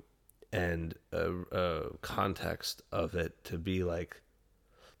through, and a context of it to be like,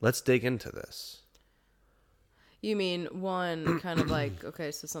 let's dig into this. You mean one kind of like,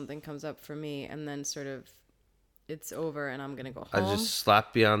 okay, so something comes up for me and then sort of it's over and I'm going to go home. I just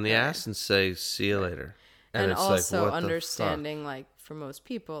slap you on the ass and say, see you later. And it's also what the understanding, like, for most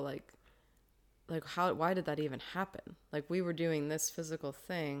people, like why did that even happen? Like, we were doing this physical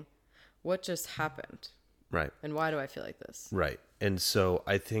thing. What just happened? fuck? Right. And why do I feel like this? Right. And so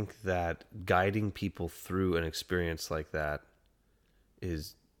I think that guiding people through an experience like that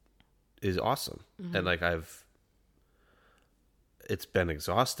is awesome. And like it's been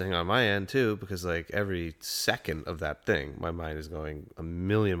exhausting on my end too, because like every second of that thing, my mind is going a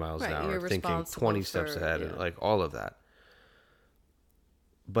million miles an Right, hour, you're thinking responsible 20 steps for- ahead yeah. and like all of that.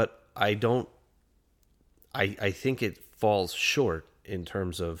 But I think it falls short in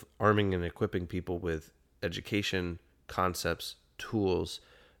terms of arming and equipping people with education, concepts, tools,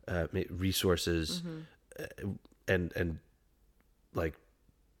 resources, and like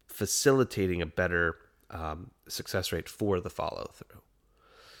facilitating a better success rate for the follow through.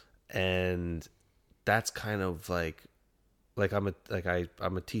 And that's kind of like I'm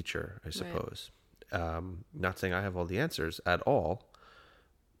a teacher, I suppose. Not saying I have all the answers at all,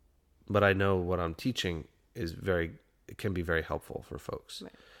 but I know what I'm teaching it can be very helpful for folks.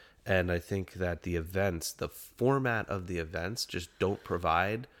 Right. And I think that the format of the events just don't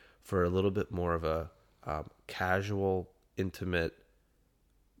provide for a little bit more of a casual, intimate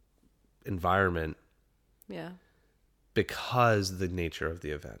environment Yeah. because of the nature of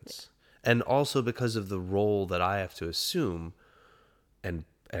the events. And also because of the role that I have to assume and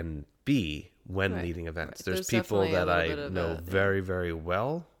be when Right, leading events. right. There's There's people definitely a that little I bit of know a- very, very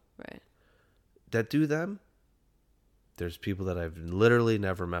well Right. that do them. There's people that I've literally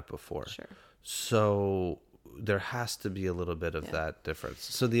never met before. Sure. So there has to be a little bit of Yeah. that difference.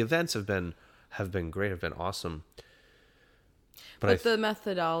 So the events have been great, have been awesome. But the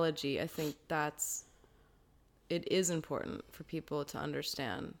methodology, I think it is important for people to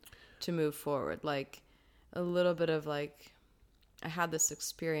understand to move forward. Like a little bit of like, I had this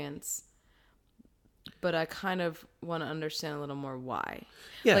experience, but I kind of want to understand a little more why.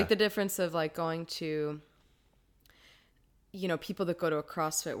 Yeah. Like the difference of like going to, people that go to a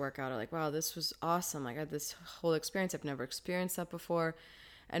CrossFit workout are like, wow, this was awesome. Like I had this whole experience. I've never experienced that before.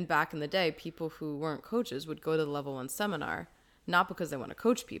 And back in the day, people who weren't coaches would go to the level 1 seminar, not because they want to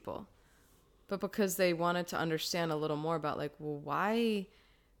coach people, but because they wanted to understand a little more about like, well, why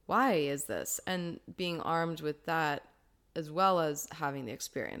is this? And being armed with that as well as having the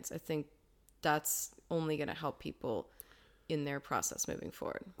experience. I think that's only going to help people in their process moving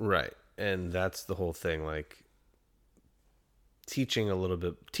forward. Right. And that's the whole thing. Like teaching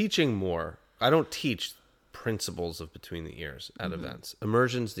more. I don't teach principles of between the ears at events.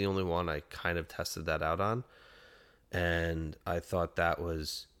 Immersion's the only one I kind of tested that out on. And I thought that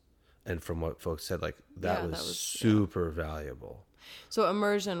was, and from what folks said, like that was super valuable. So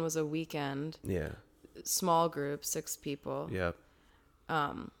immersion was a weekend, Yeah. small group, 6 people. Yep.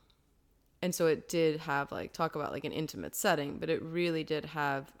 And so it did have like, talk about like an intimate setting, but it really did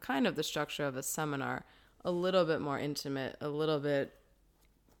have kind of the structure of a seminar, a little bit more intimate, a little bit,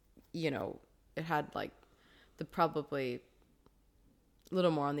 it had like probably a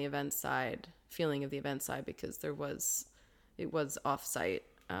little more on the event side, feeling of the event side, because it was off-site.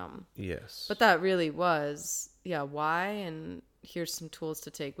 Yes. But that really was, why, and here's some tools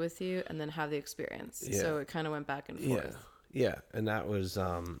to take with you, and then have the experience. Yeah. So it kind of went back and forth. Yeah. And that was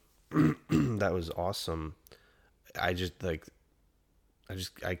that was awesome. I just like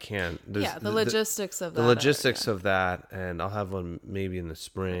I can't. The logistics of that. The logistics of that, and I'll have one maybe in the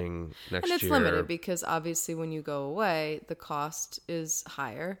spring next year. And it's limited because obviously when you go away, the cost is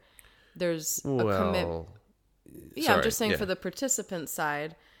higher. There's a commitment. Yeah, sorry, I'm just saying yeah. for the participant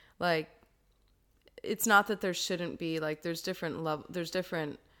side, like, it's not that there shouldn't be, like, there's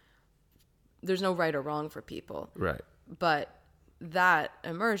no right or wrong for people. Right. But that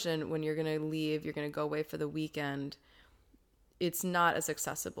immersion, when you're going to leave, you're going to go away for the weekend, it's not as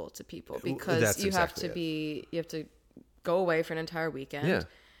accessible to people because That's you have exactly you have to go away for an entire weekend. Yeah.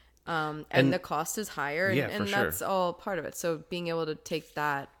 And the cost is higher, and for sure. that's all part of it. So being able to take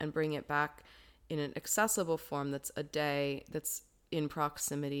that and bring it back in an accessible form, that's a day, that's in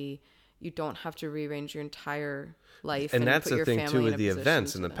proximity, you don't have to rearrange your entire life. And that's put the your thing family too in with a the position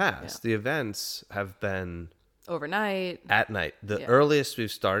events in to the past. The events have been overnight. at night. The earliest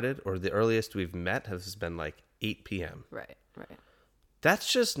we've started or the earliest we've met has been like 8 p.m. Right.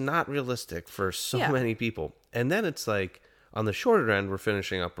 That's just not realistic for so Yeah. many people. And then it's like on the shorter end, we're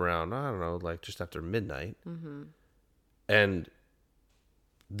finishing up around, I don't know, like just after midnight. Mm-hmm. And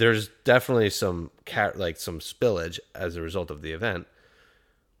there's definitely some some spillage as a result of the event.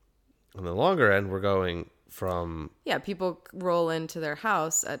 On the longer end, we're going from... Yeah, people roll into their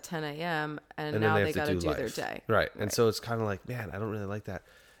house at 10 a.m. and now they got to do their day. Right. And so it's kind of like, man, I don't really like that.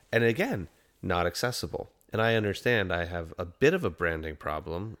 And again, not accessible. And I understand I have a bit of a branding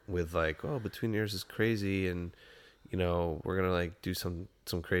problem with like, oh, Between Ears is crazy and, you know, we're going to like do some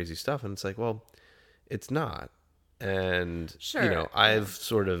crazy stuff. And it's like, well, it's not. And, Sure, you know, I've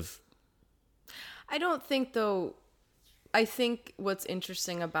sort of... I don't think, though... I think what's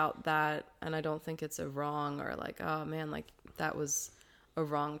interesting about that, and I don't think it's a wrong or like, oh man, like that was a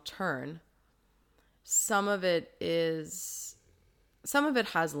wrong turn. Some of it has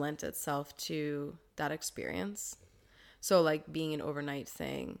lent itself to that experience. So like being an overnight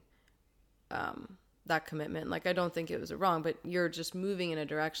thing, that commitment, like I don't think it was a wrong, but you're just moving in a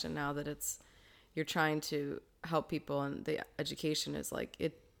direction now that you're trying to help people, and the education is like,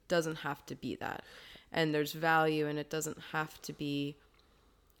 it doesn't have to be that. And there's value, and it doesn't have to be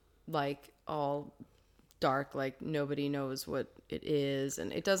like all dark, like nobody knows what it is.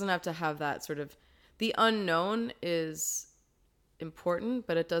 And it doesn't have to have that sort of, the unknown is important,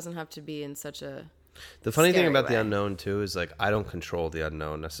 but it doesn't have to be in such a The funny thing scary about way. the unknown too is like, I don't control the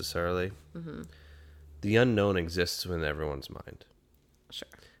unknown necessarily. Mm-hmm. The unknown exists within everyone's mind. Sure.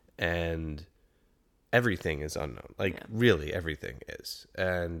 And everything is unknown. Like really everything is.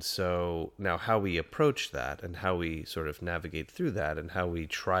 And so now how we approach that and how we sort of navigate through that and how we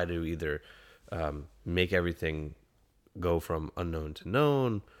try to either make everything go from unknown to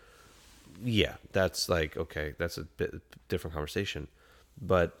known. Yeah, that's like, okay, that's a bit different conversation.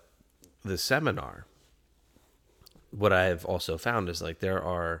 But the seminar, what I have also found is like there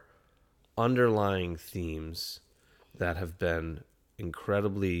are underlying themes that have been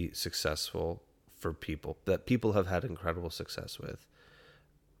incredibly successful for people, that people have had incredible success with.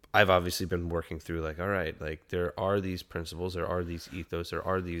 I've obviously been working through like, all right, like there are these principles, there are these ethos, there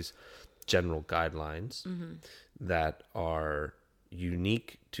are these general guidelines that are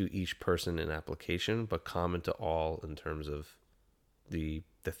unique to each person in application, but common to all in terms of the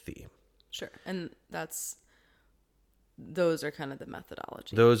theme. Sure. And those are kind of the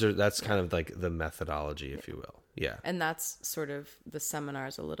methodology. That's kind of like the methodology, if you will. Yeah. And that's sort of the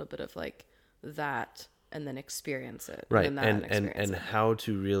seminars, a little bit of like that, and then experience it. Right. And And how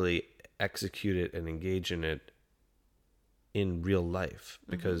to really execute it and engage in it in real life,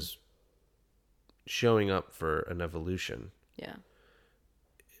 because showing up for an evolution,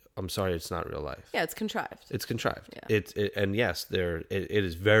 I'm sorry, it's not real life. Yeah, it's contrived. It's contrived. Yeah. And yes, it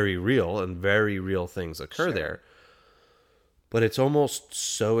is very real, and very real things occur there. But it's almost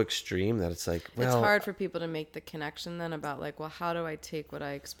so extreme that it's like, well, it's hard for people to make the connection then about like, well, how do I take what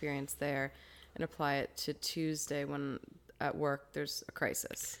I experienced there and apply it to Tuesday when at work there's a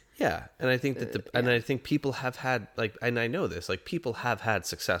crisis? Yeah, and I think that and I think people have had like, and I know this, like people have had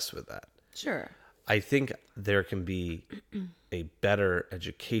success with that. Sure. I think there can be a better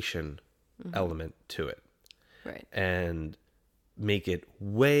education element to it. Right. And make it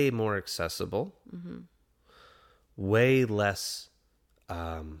way more accessible, way less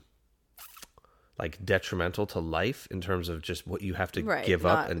like detrimental to life in terms of just what you have to give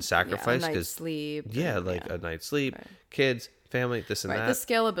up and sacrifice. A night's sleep. A night's sleep, kids, family, this and that. The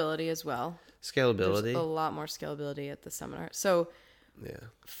scalability as well. Scalability. There's a lot more scalability at the seminar. So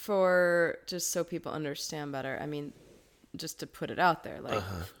for just so people understand better, I mean, just to put it out there, like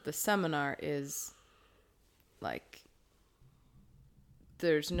the seminar is like,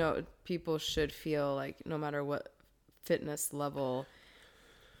 people should feel like no matter what fitness level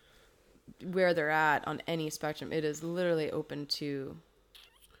where they're at on any spectrum. It is literally open to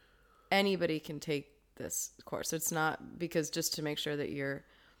anybody can take this course. It's not because just to make sure that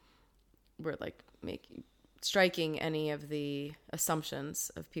we're like striking any of the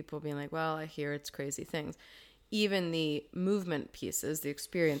assumptions of people being like, well, I hear it's crazy things. Even the movement pieces, the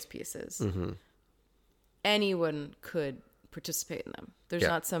experience pieces, anyone could participate in them. There's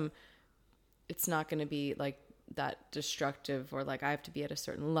not it's not going to be like that destructive or like I have to be at a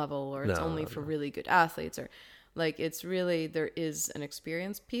certain level or it's only for really good athletes or like it's really, there is an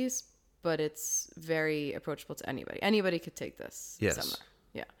experience piece, but it's very approachable to anybody. Anybody could take this seminar.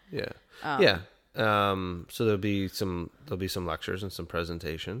 Yeah. So there'll be some lectures and some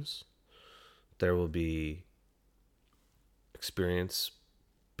presentations. There will be experience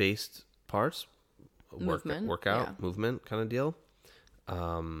based parts, workout, movement kind of deal.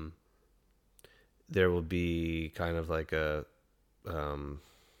 There will be kind of like a kind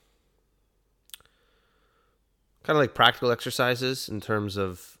of like practical exercises in terms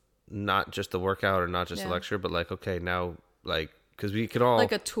of not just the workout or not just the lecture, but like, okay, now like, because we could all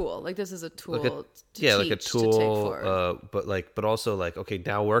like a tool, like this is a tool, like a tool, but also like, okay,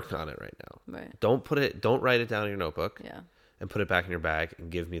 now work on it right now. Right. Don't write it down in your notebook. Yeah. And put it back in your bag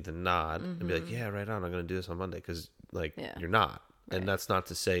and give me the nod and be like, yeah, right on. I'm going to do this on Monday because like you're not, and that's not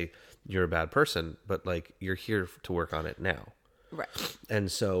to say you're a bad person, but like you're here to work on it now. Right.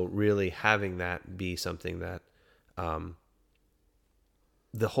 And so really having that be something that,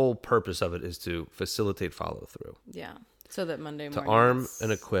 the whole purpose of it is to facilitate follow through. Yeah. So that Monday morning. To arm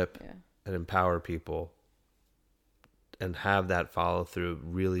and equip and empower people and have that follow through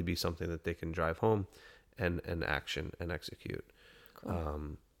really be something that they can drive home and action and execute.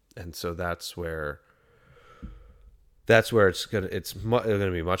 Cool. And so that's where it's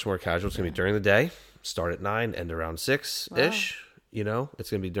gonna be much more casual. It's gonna be during the day, start at 9, end around 6 ish. You know, it's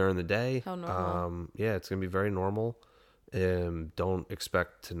gonna be during the day. How normal. It's gonna be very normal. Don't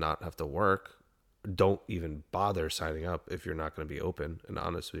expect to not have to work. Don't even bother signing up if you're not going to be open and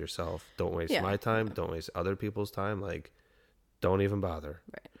honest with yourself. Don't waste my time. Don't waste other people's time. Like, don't even bother.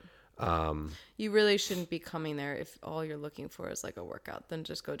 Right. You really shouldn't be coming there if all you're looking for is like a workout. Then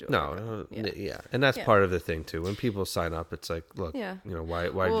just go do a workout. And that's part of the thing too. When people sign up, it's like, look, you know,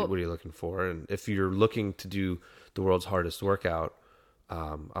 what are you looking for? And if you're looking to do the world's hardest workout,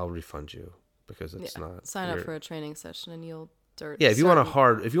 I'll refund you because it's not. Sign up for a training session and you'll dirt. Yeah, if you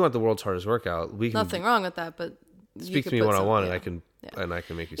want the world's hardest workout, we can. Nothing wrong with that, but speak to me one-on-one, and I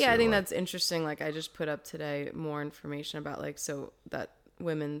can make you. Yeah, I think that's interesting. Like I just put up today more information about like that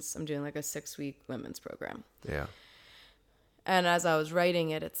I'm doing like a 6-week women's program. Yeah. And as I was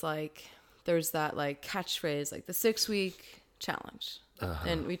writing it, it's like there's that like catchphrase, like the 6-week challenge,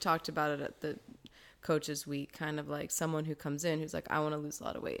 and we talked about it at the coaches week, kind of like someone who comes in who's like, I want to lose a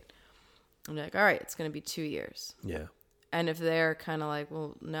lot of weight. I'm like, all right, it's going to be 2 years. Yeah. And if they're kind of like,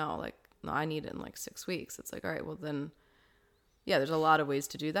 well, no, I need it in like 6 weeks. It's like, all right, well then, yeah, there's a lot of ways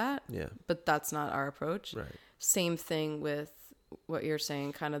to do that. Yeah. But that's not our approach. Right. Same thing with what you're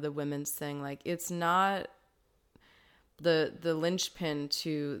saying, kind of the women's thing. Like it's not the linchpin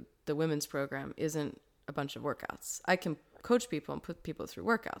to the women's program isn't a bunch of workouts. I can coach people and put people through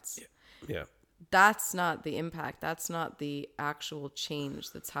workouts. Yeah. That's not the impact. That's not the actual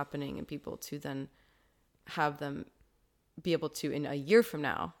change that's happening in people to then have them be able to, in a year from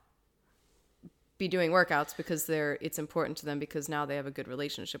now, be doing workouts because it's important to them because now they have a good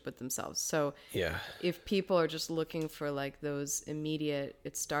relationship with themselves. So if people are just looking for like those immediate,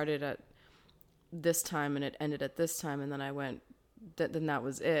 it started at this time and it ended at this time and then I went, then that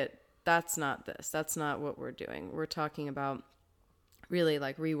was it. That's not this. That's not what we're doing. We're talking about really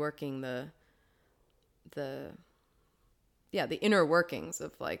like reworking the inner workings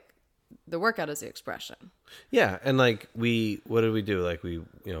of like the workout as the expression. Yeah. And like what did we do? Like we,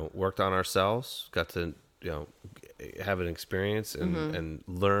 worked on ourselves, got to, have an experience and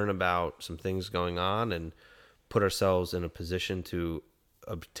learn about some things going on and put ourselves in a position to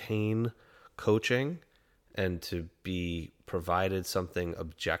obtain coaching and to be provided something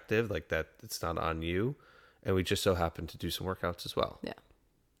objective like that. It's not on you. And we just so happened to do some workouts as well. Yeah.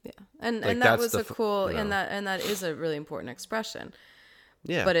 Yeah. And like and that was a cool, and that is a really important expression.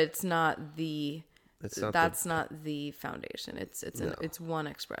 Yeah. But it's not that's not the foundation. It's one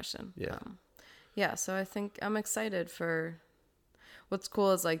expression. Yeah. So I think I'm excited for what's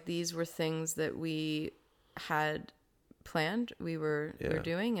cool is like these were things that we had planned, we were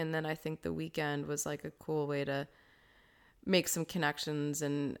doing, and then I think the weekend was like a cool way to make some connections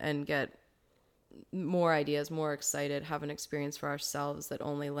and get more ideas, more excited, have an experience for ourselves that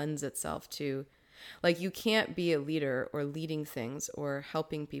only lends itself to, like, you can't be a leader or leading things or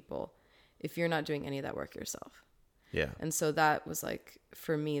helping people if you're not doing any of that work yourself. Yeah. And so that was like,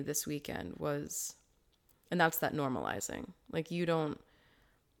 for me this weekend was, and that's that normalizing. Like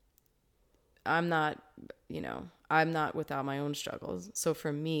I'm not, I'm not without my own struggles. So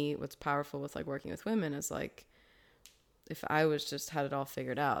for me, what's powerful with like working with women is like, if I was just had it all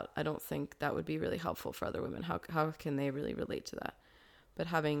figured out, I don't think that would be really helpful for other women. How can they really relate to that? But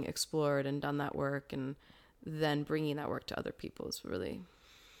having explored and done that work and then bringing that work to other people is really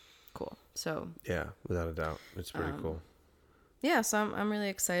cool. So yeah, without a doubt, it's pretty cool. Yeah, so I'm really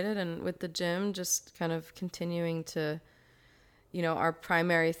excited, and with the gym, just kind of continuing to, our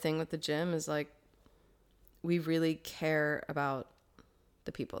primary thing with the gym is like, we really care about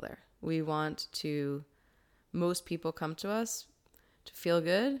the people there. We want to, most people come to us to feel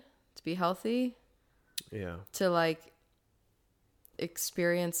good, to be healthy, Yeah. to like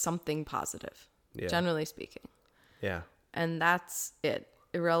experience something positive, Yeah. generally speaking. Yeah. And that's it.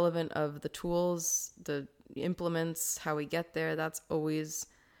 Irrelevant of the tools, the implements, how we get there, that's always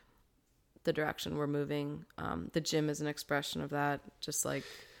the direction we're moving. The gym is an expression of that, just like,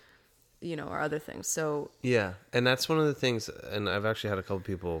 our other things. So Yeah. And that's one of the things, and I've actually had a couple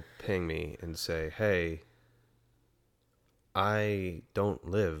people ping me and say, hey, I don't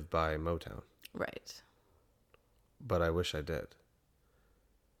live by Motown, right. but I wish I did.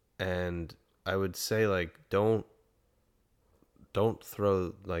 And I would say, like, don't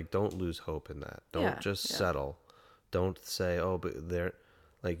lose hope in that. Don't just settle. Don't say, oh, but there,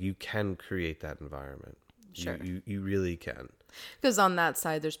 like, you can create that environment. Sure. You really can. Because on that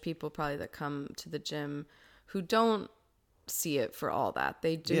side, there's people probably that come to the gym who don't see it for all that.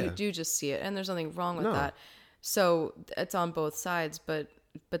 They do just see it, and there's nothing wrong with that. So it's on both sides, but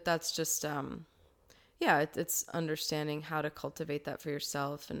that's just it's understanding how to cultivate that for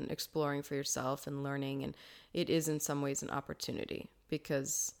yourself and exploring for yourself and learning. And it is in some ways an opportunity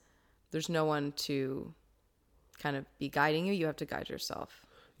because there's no one to kind of be guiding you. You have to guide yourself.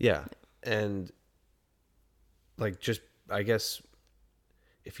 Yeah. And like, just, I guess,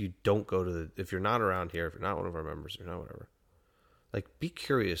 if you don't go if you're not around here, if you're not one of our members, or not whatever, like, be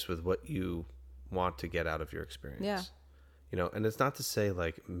curious with what you want to get out of your experience. Yeah. And it's not to say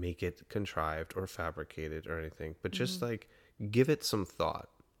like make it contrived or fabricated or anything, but just like give it some thought.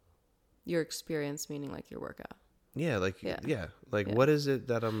 Your experience, meaning like your workout. Yeah. Like, what is it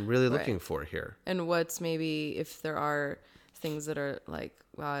that I'm really looking for here? And what's maybe, if there are things that are like,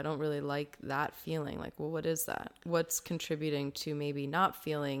 wow, I don't really like that feeling. Like, well, what is that? What's contributing to maybe not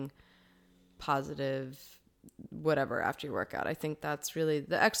feeling positive, whatever, after your workout? I think that's really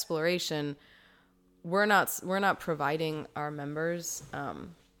the exploration. We're not providing our members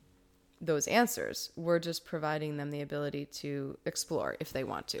those answers. We're just providing them the ability to explore if they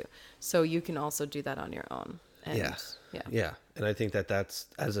want to. So you can also do that on your own. And, yeah. And I think that's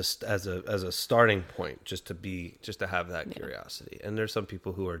as a starting point, just to have that curiosity. And there's some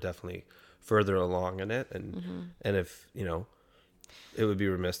people who are definitely further along in it, and if it would be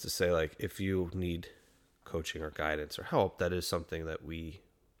remiss to say, like, if you need coaching or guidance or help, that is something that we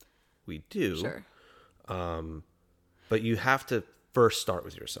do. Sure. But you have to first start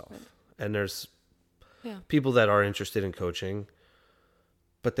with yourself. Right. And there's people that are interested in coaching,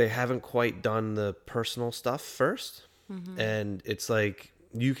 but they haven't quite done the personal stuff first. Mm-hmm. And it's like,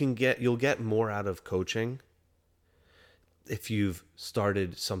 you'll get more out of coaching if you've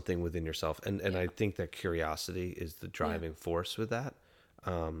started something within yourself. And I think that curiosity is the driving force with that.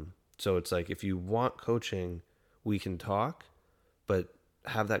 So it's like, if you want coaching, we can talk, but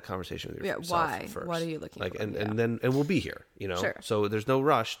have that conversation with yourself why? first. What are you looking for? And we'll be here, Sure. So there's no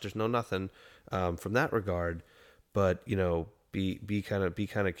rush, there's no nothing from that regard, but be kind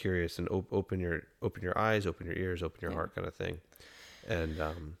of curious and open your eyes, open your ears, open your heart, kind of thing. And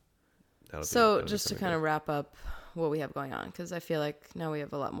so just to kind of wrap up what we have going on, because I feel like now we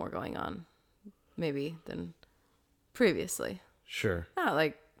have a lot more going on maybe than previously. Sure. Not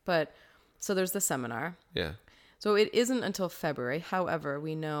like, but so there's the seminar. Yeah. So it isn't until February. However,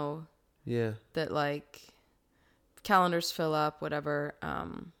 we know that like calendars fill up, whatever.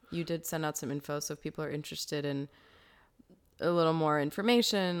 You did send out some info, so if people are interested in a little more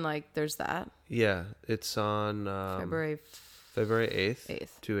information, like, there's that. Yeah, it's on February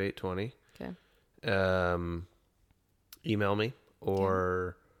 8th. 2/8/20. Okay. Email me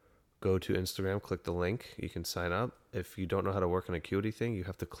or go to Instagram, click the link. You can sign up. If you don't know how to work an Acuity thing, you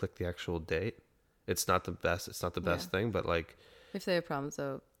have to click the actual date. It's not the best. It's not the best thing, but like, if they have problems,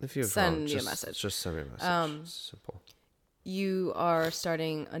 though, send me a message. Just send me a message. It's simple. You are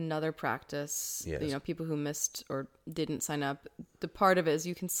starting another practice. Yes. People who missed or didn't sign up. The part of it is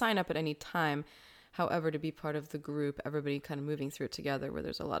you can sign up at any time. However, to be part of the group, everybody kind of moving through it together where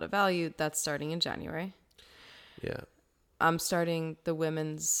there's a lot of value, that's starting in January. Yeah. I'm starting the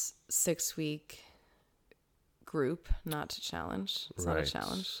women's 6-week group, not to challenge. It's not a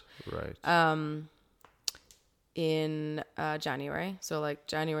challenge. Right. In January. So like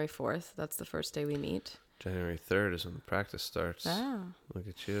January 4th, that's the first day we meet. January 3rd is when the practice starts. Ah. Look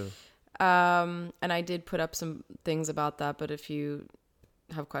at you. And I did put up some things about that, but if you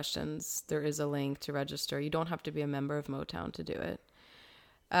have questions, there is a link to register. You don't have to be a member of Motown to do it.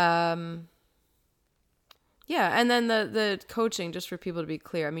 Yeah, and then the coaching, just for people to be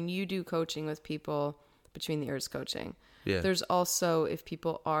clear. I mean, you do coaching with people between the ears coaching. Yeah. There's also, if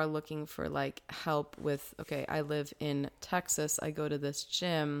people are looking for like help with, okay, I live in Texas, I go to this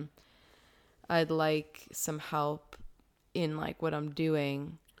gym, I'd like some help in like what I'm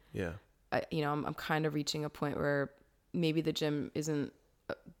doing. Yeah. I'm kind of reaching a point where maybe the gym isn't,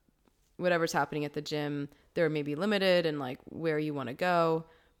 whatever's happening at the gym, they're maybe limited in like where you want to go,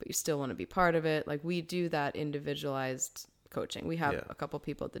 but you still want to be part of it. Like we do that individualized coaching. We have a couple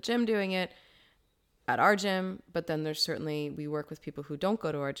people at the gym doing it at our gym, but then we work with people who don't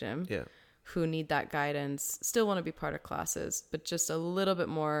go to our gym, who need that guidance, still want to be part of classes, but just a little bit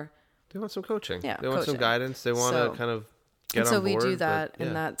more. They want some coaching. Yeah, they want some guidance. They want to kind of get on board. So we do that,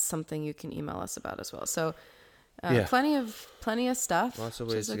 and that's something you can email us about as well. So plenty of stuff. Lots of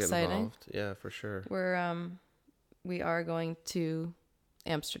ways to get involved. Yeah, for sure. We are going to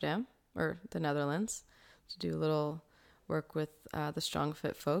Amsterdam or the Netherlands to do a little work with the Strong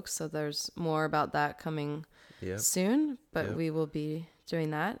Fit folks. So there's more about that coming soon, but we will be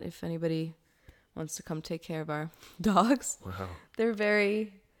doing that if anybody wants to come take care of our dogs. Wow. They're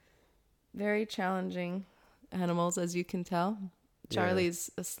very, very challenging animals, as you can tell.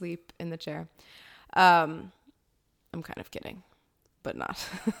 Charlie's asleep in the chair. I'm kind of kidding, but not.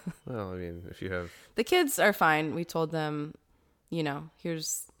 Well, I mean, if you have... The kids are fine. We told them,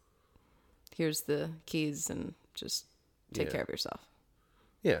 here's the keys and just take care of yourself.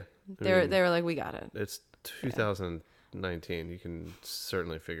 Yeah. They were like, we got it. It's 2019. You can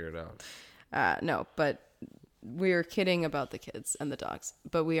certainly figure it out. No, but we're kidding about the kids and the dogs,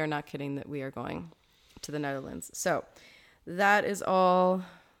 but we are not kidding that we are going to the Netherlands. So that is all.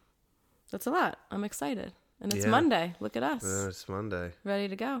 That's a lot. I'm excited. And it's Monday. Look at us. It's Monday. Ready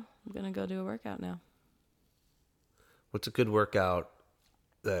to go. I'm going to go do a workout now. What's a good workout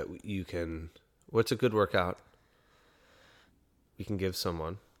you can give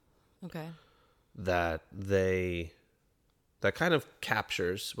someone? Okay. That kind of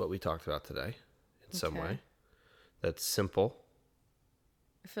captures what we talked about today in some way. That's simple.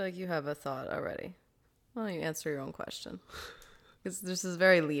 I feel like you have a thought already. Why don't you answer your own question? Because this is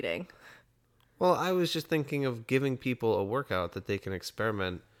very leading. Well, I was just thinking of giving people a workout that they can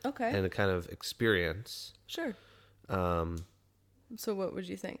experiment and a kind of experience. Sure. So what would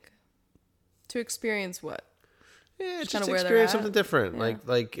you think? To experience what? Yeah, just to experience something different. Yeah.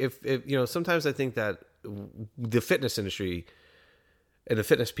 Like if sometimes I think that the fitness industry and the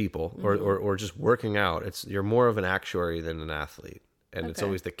fitness people or just working out, you're more of an actuary than an athlete. And it's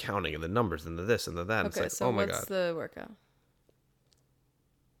always the counting and the numbers and the this and the that. Okay, it's like, oh my God. What's the workout?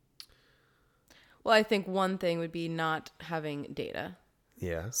 Well, I think one thing would be not having data.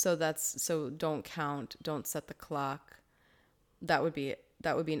 Yeah. So don't count, don't set the clock. That would be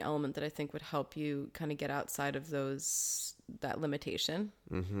an element that I think would help you kind of get outside of that limitation.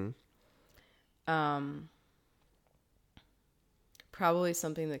 Mm-hmm. Probably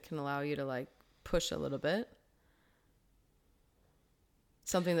something that can allow you to like push a little bit.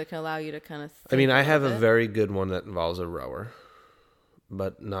 Something that can allow you to kind of think I have a very good one that involves a rower,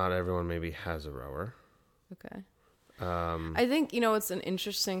 but not everyone maybe has a rower. Okay. I think, it's an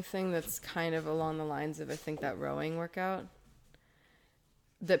interesting thing that's kind of along the lines of, I think, that rowing workout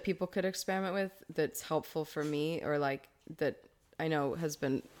that people could experiment with that's helpful for me, or like that I know has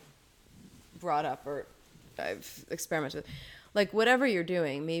been brought up or I've experimented with. Like whatever you're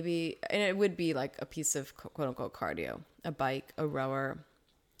doing, maybe, and it would be like a piece of quote unquote cardio, a bike, a rower,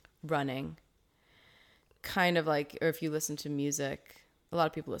 running, kind of like, or if you listen to music, a lot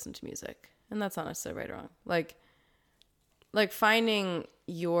of people listen to music, and that's not necessarily right or wrong. Like finding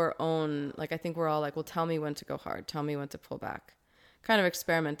your own, like I think we're all like, well, tell me when to go hard, tell me when to pull back. Kind of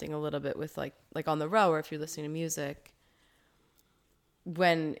experimenting a little bit with like on the rower, if you're listening to music,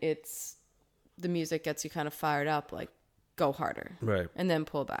 when the music gets you kind of fired up, like go harder. Right. And then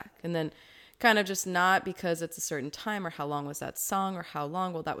pull back. And then kind of just not because it's a certain time or how long was that song or how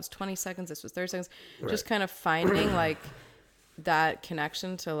long, well, that was 20 seconds, this was 30 seconds. Right. Just kind of finding like that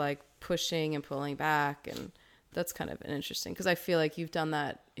connection to like pushing and pulling back and That's kind of an interesting, because I feel like you've done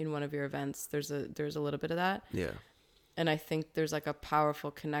that in one of your events. There's a little bit of that. Yeah. And I think there's like a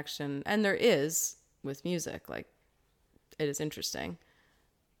powerful connection, and there is with music. Like, it is interesting.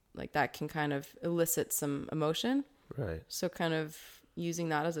 Like, that can kind of elicit some emotion. Right. So kind of using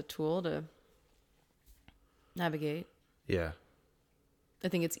that as a tool to navigate. Yeah. I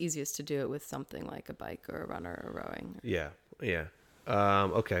think it's easiest to do it with something like a bike or a runner or rowing. Yeah. Yeah.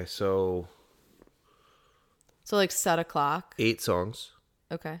 Okay. So like set a clock. 8 songs.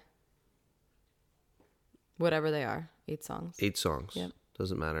 Okay. Whatever they are. 8 songs. 8 songs. Yep.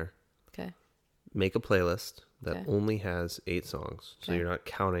 Doesn't matter. Okay. Make a playlist that Okay. only has 8 songs. So Okay. you're not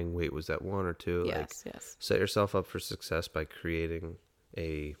counting, wait, was that 1 or 2? Yes, yes. Set yourself up for success by creating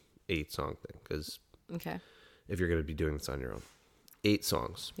a 8 song thing. Because Okay. if you're going to be doing this on your own. 8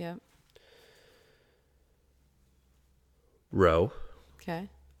 songs. Yeah. Row. Okay.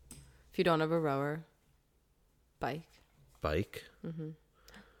 If you don't have a rower, bike. Bike.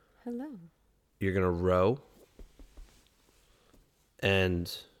 Hello. You're going to row.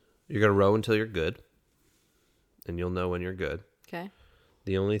 And you're going to row until you're good. And you'll know when you're good. Okay.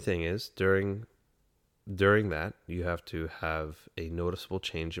 The only thing is, during that, you have to have a noticeable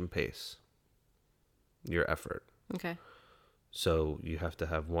change in pace. Your effort. Okay. So you have to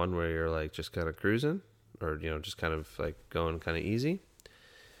have one where you're like just kind of cruising, or just kind of like going kind of easy,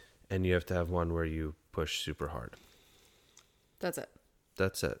 and you have to have one where you push super hard. That's it.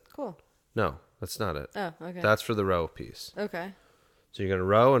 That's it. Cool. No, that's not it. Oh, okay. That's for the row piece. Okay. So you're gonna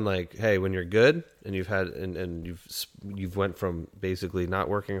row, and like, hey, when you're good, and you've had and you've went from basically not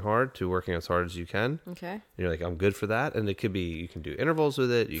working hard to working as hard as you can. Okay. And you're like, I'm good for that, and it could be you can do intervals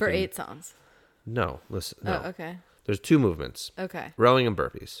with it. For 8 songs. No, listen. No. Oh, okay. There's 2 movements: Okay. rowing and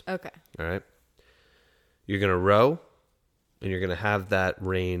burpees. Okay. All right. You're going to row, and you're going to have that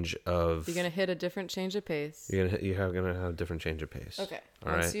range of. You're going to hit a different change of pace. You're going to have a different change of pace. Okay.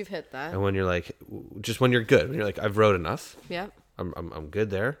 All Once right. you've hit that. And when you're like, just when you're good, when you're like, I've rowed enough. Yeah. I'm good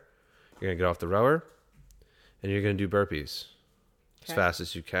there. You're going to get off the rower, and you're going to do burpees as Okay. fast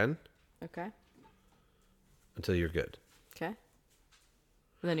as you can Okay. until you're good. Okay.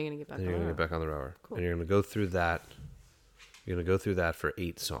 And then you're going to get back Then on you're going the to get back on the rower. Cool. And you're going to go through that. You're going to go through that for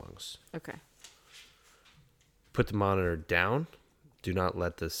 8 songs. Okay. Put the monitor down. Do not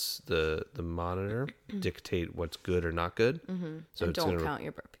let the monitor dictate what's good or not good. Mm-hmm. So And it's don't gonna, count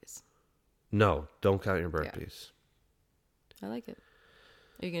your burpees. No, don't count your burpees. I like it.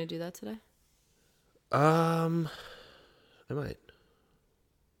 Are you going to do that today? I might.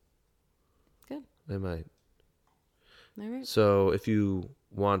 Good. I might. All right. So if you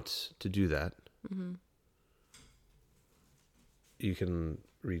want to do that, Mm-hmm. you can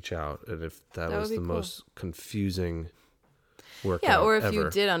reach out, and if that That was would the be cool. most confusing workout Yeah, or if ever. you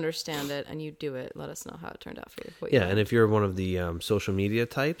did understand it and you do it, let us know how it turned out for you. What you Yeah, did. and if you're one of the social media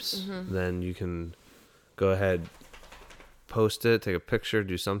types, Mm-hmm. then you can go ahead, post it, take a picture,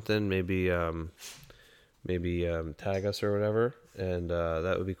 do something, maybe tag us or whatever, and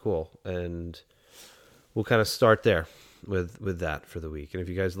that would be cool. And we'll kind of start there with that for the week. And if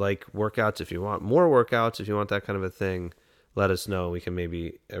you guys like workouts, if you want more workouts, if you want that kind of a thing, let us know. We can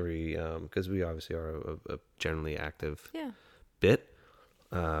maybe because we obviously are a generally active Yeah. bit.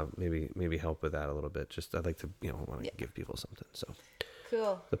 Maybe help with that a little bit. Just I'd like to want to Yeah. give people something. So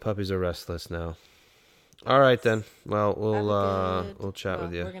Cool. the puppies are restless now. All right then. Well, we'll chat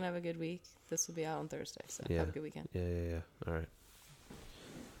with you. We're going to have a good week. This will be out on Thursday, so Yeah. have a good weekend. Yeah. All right.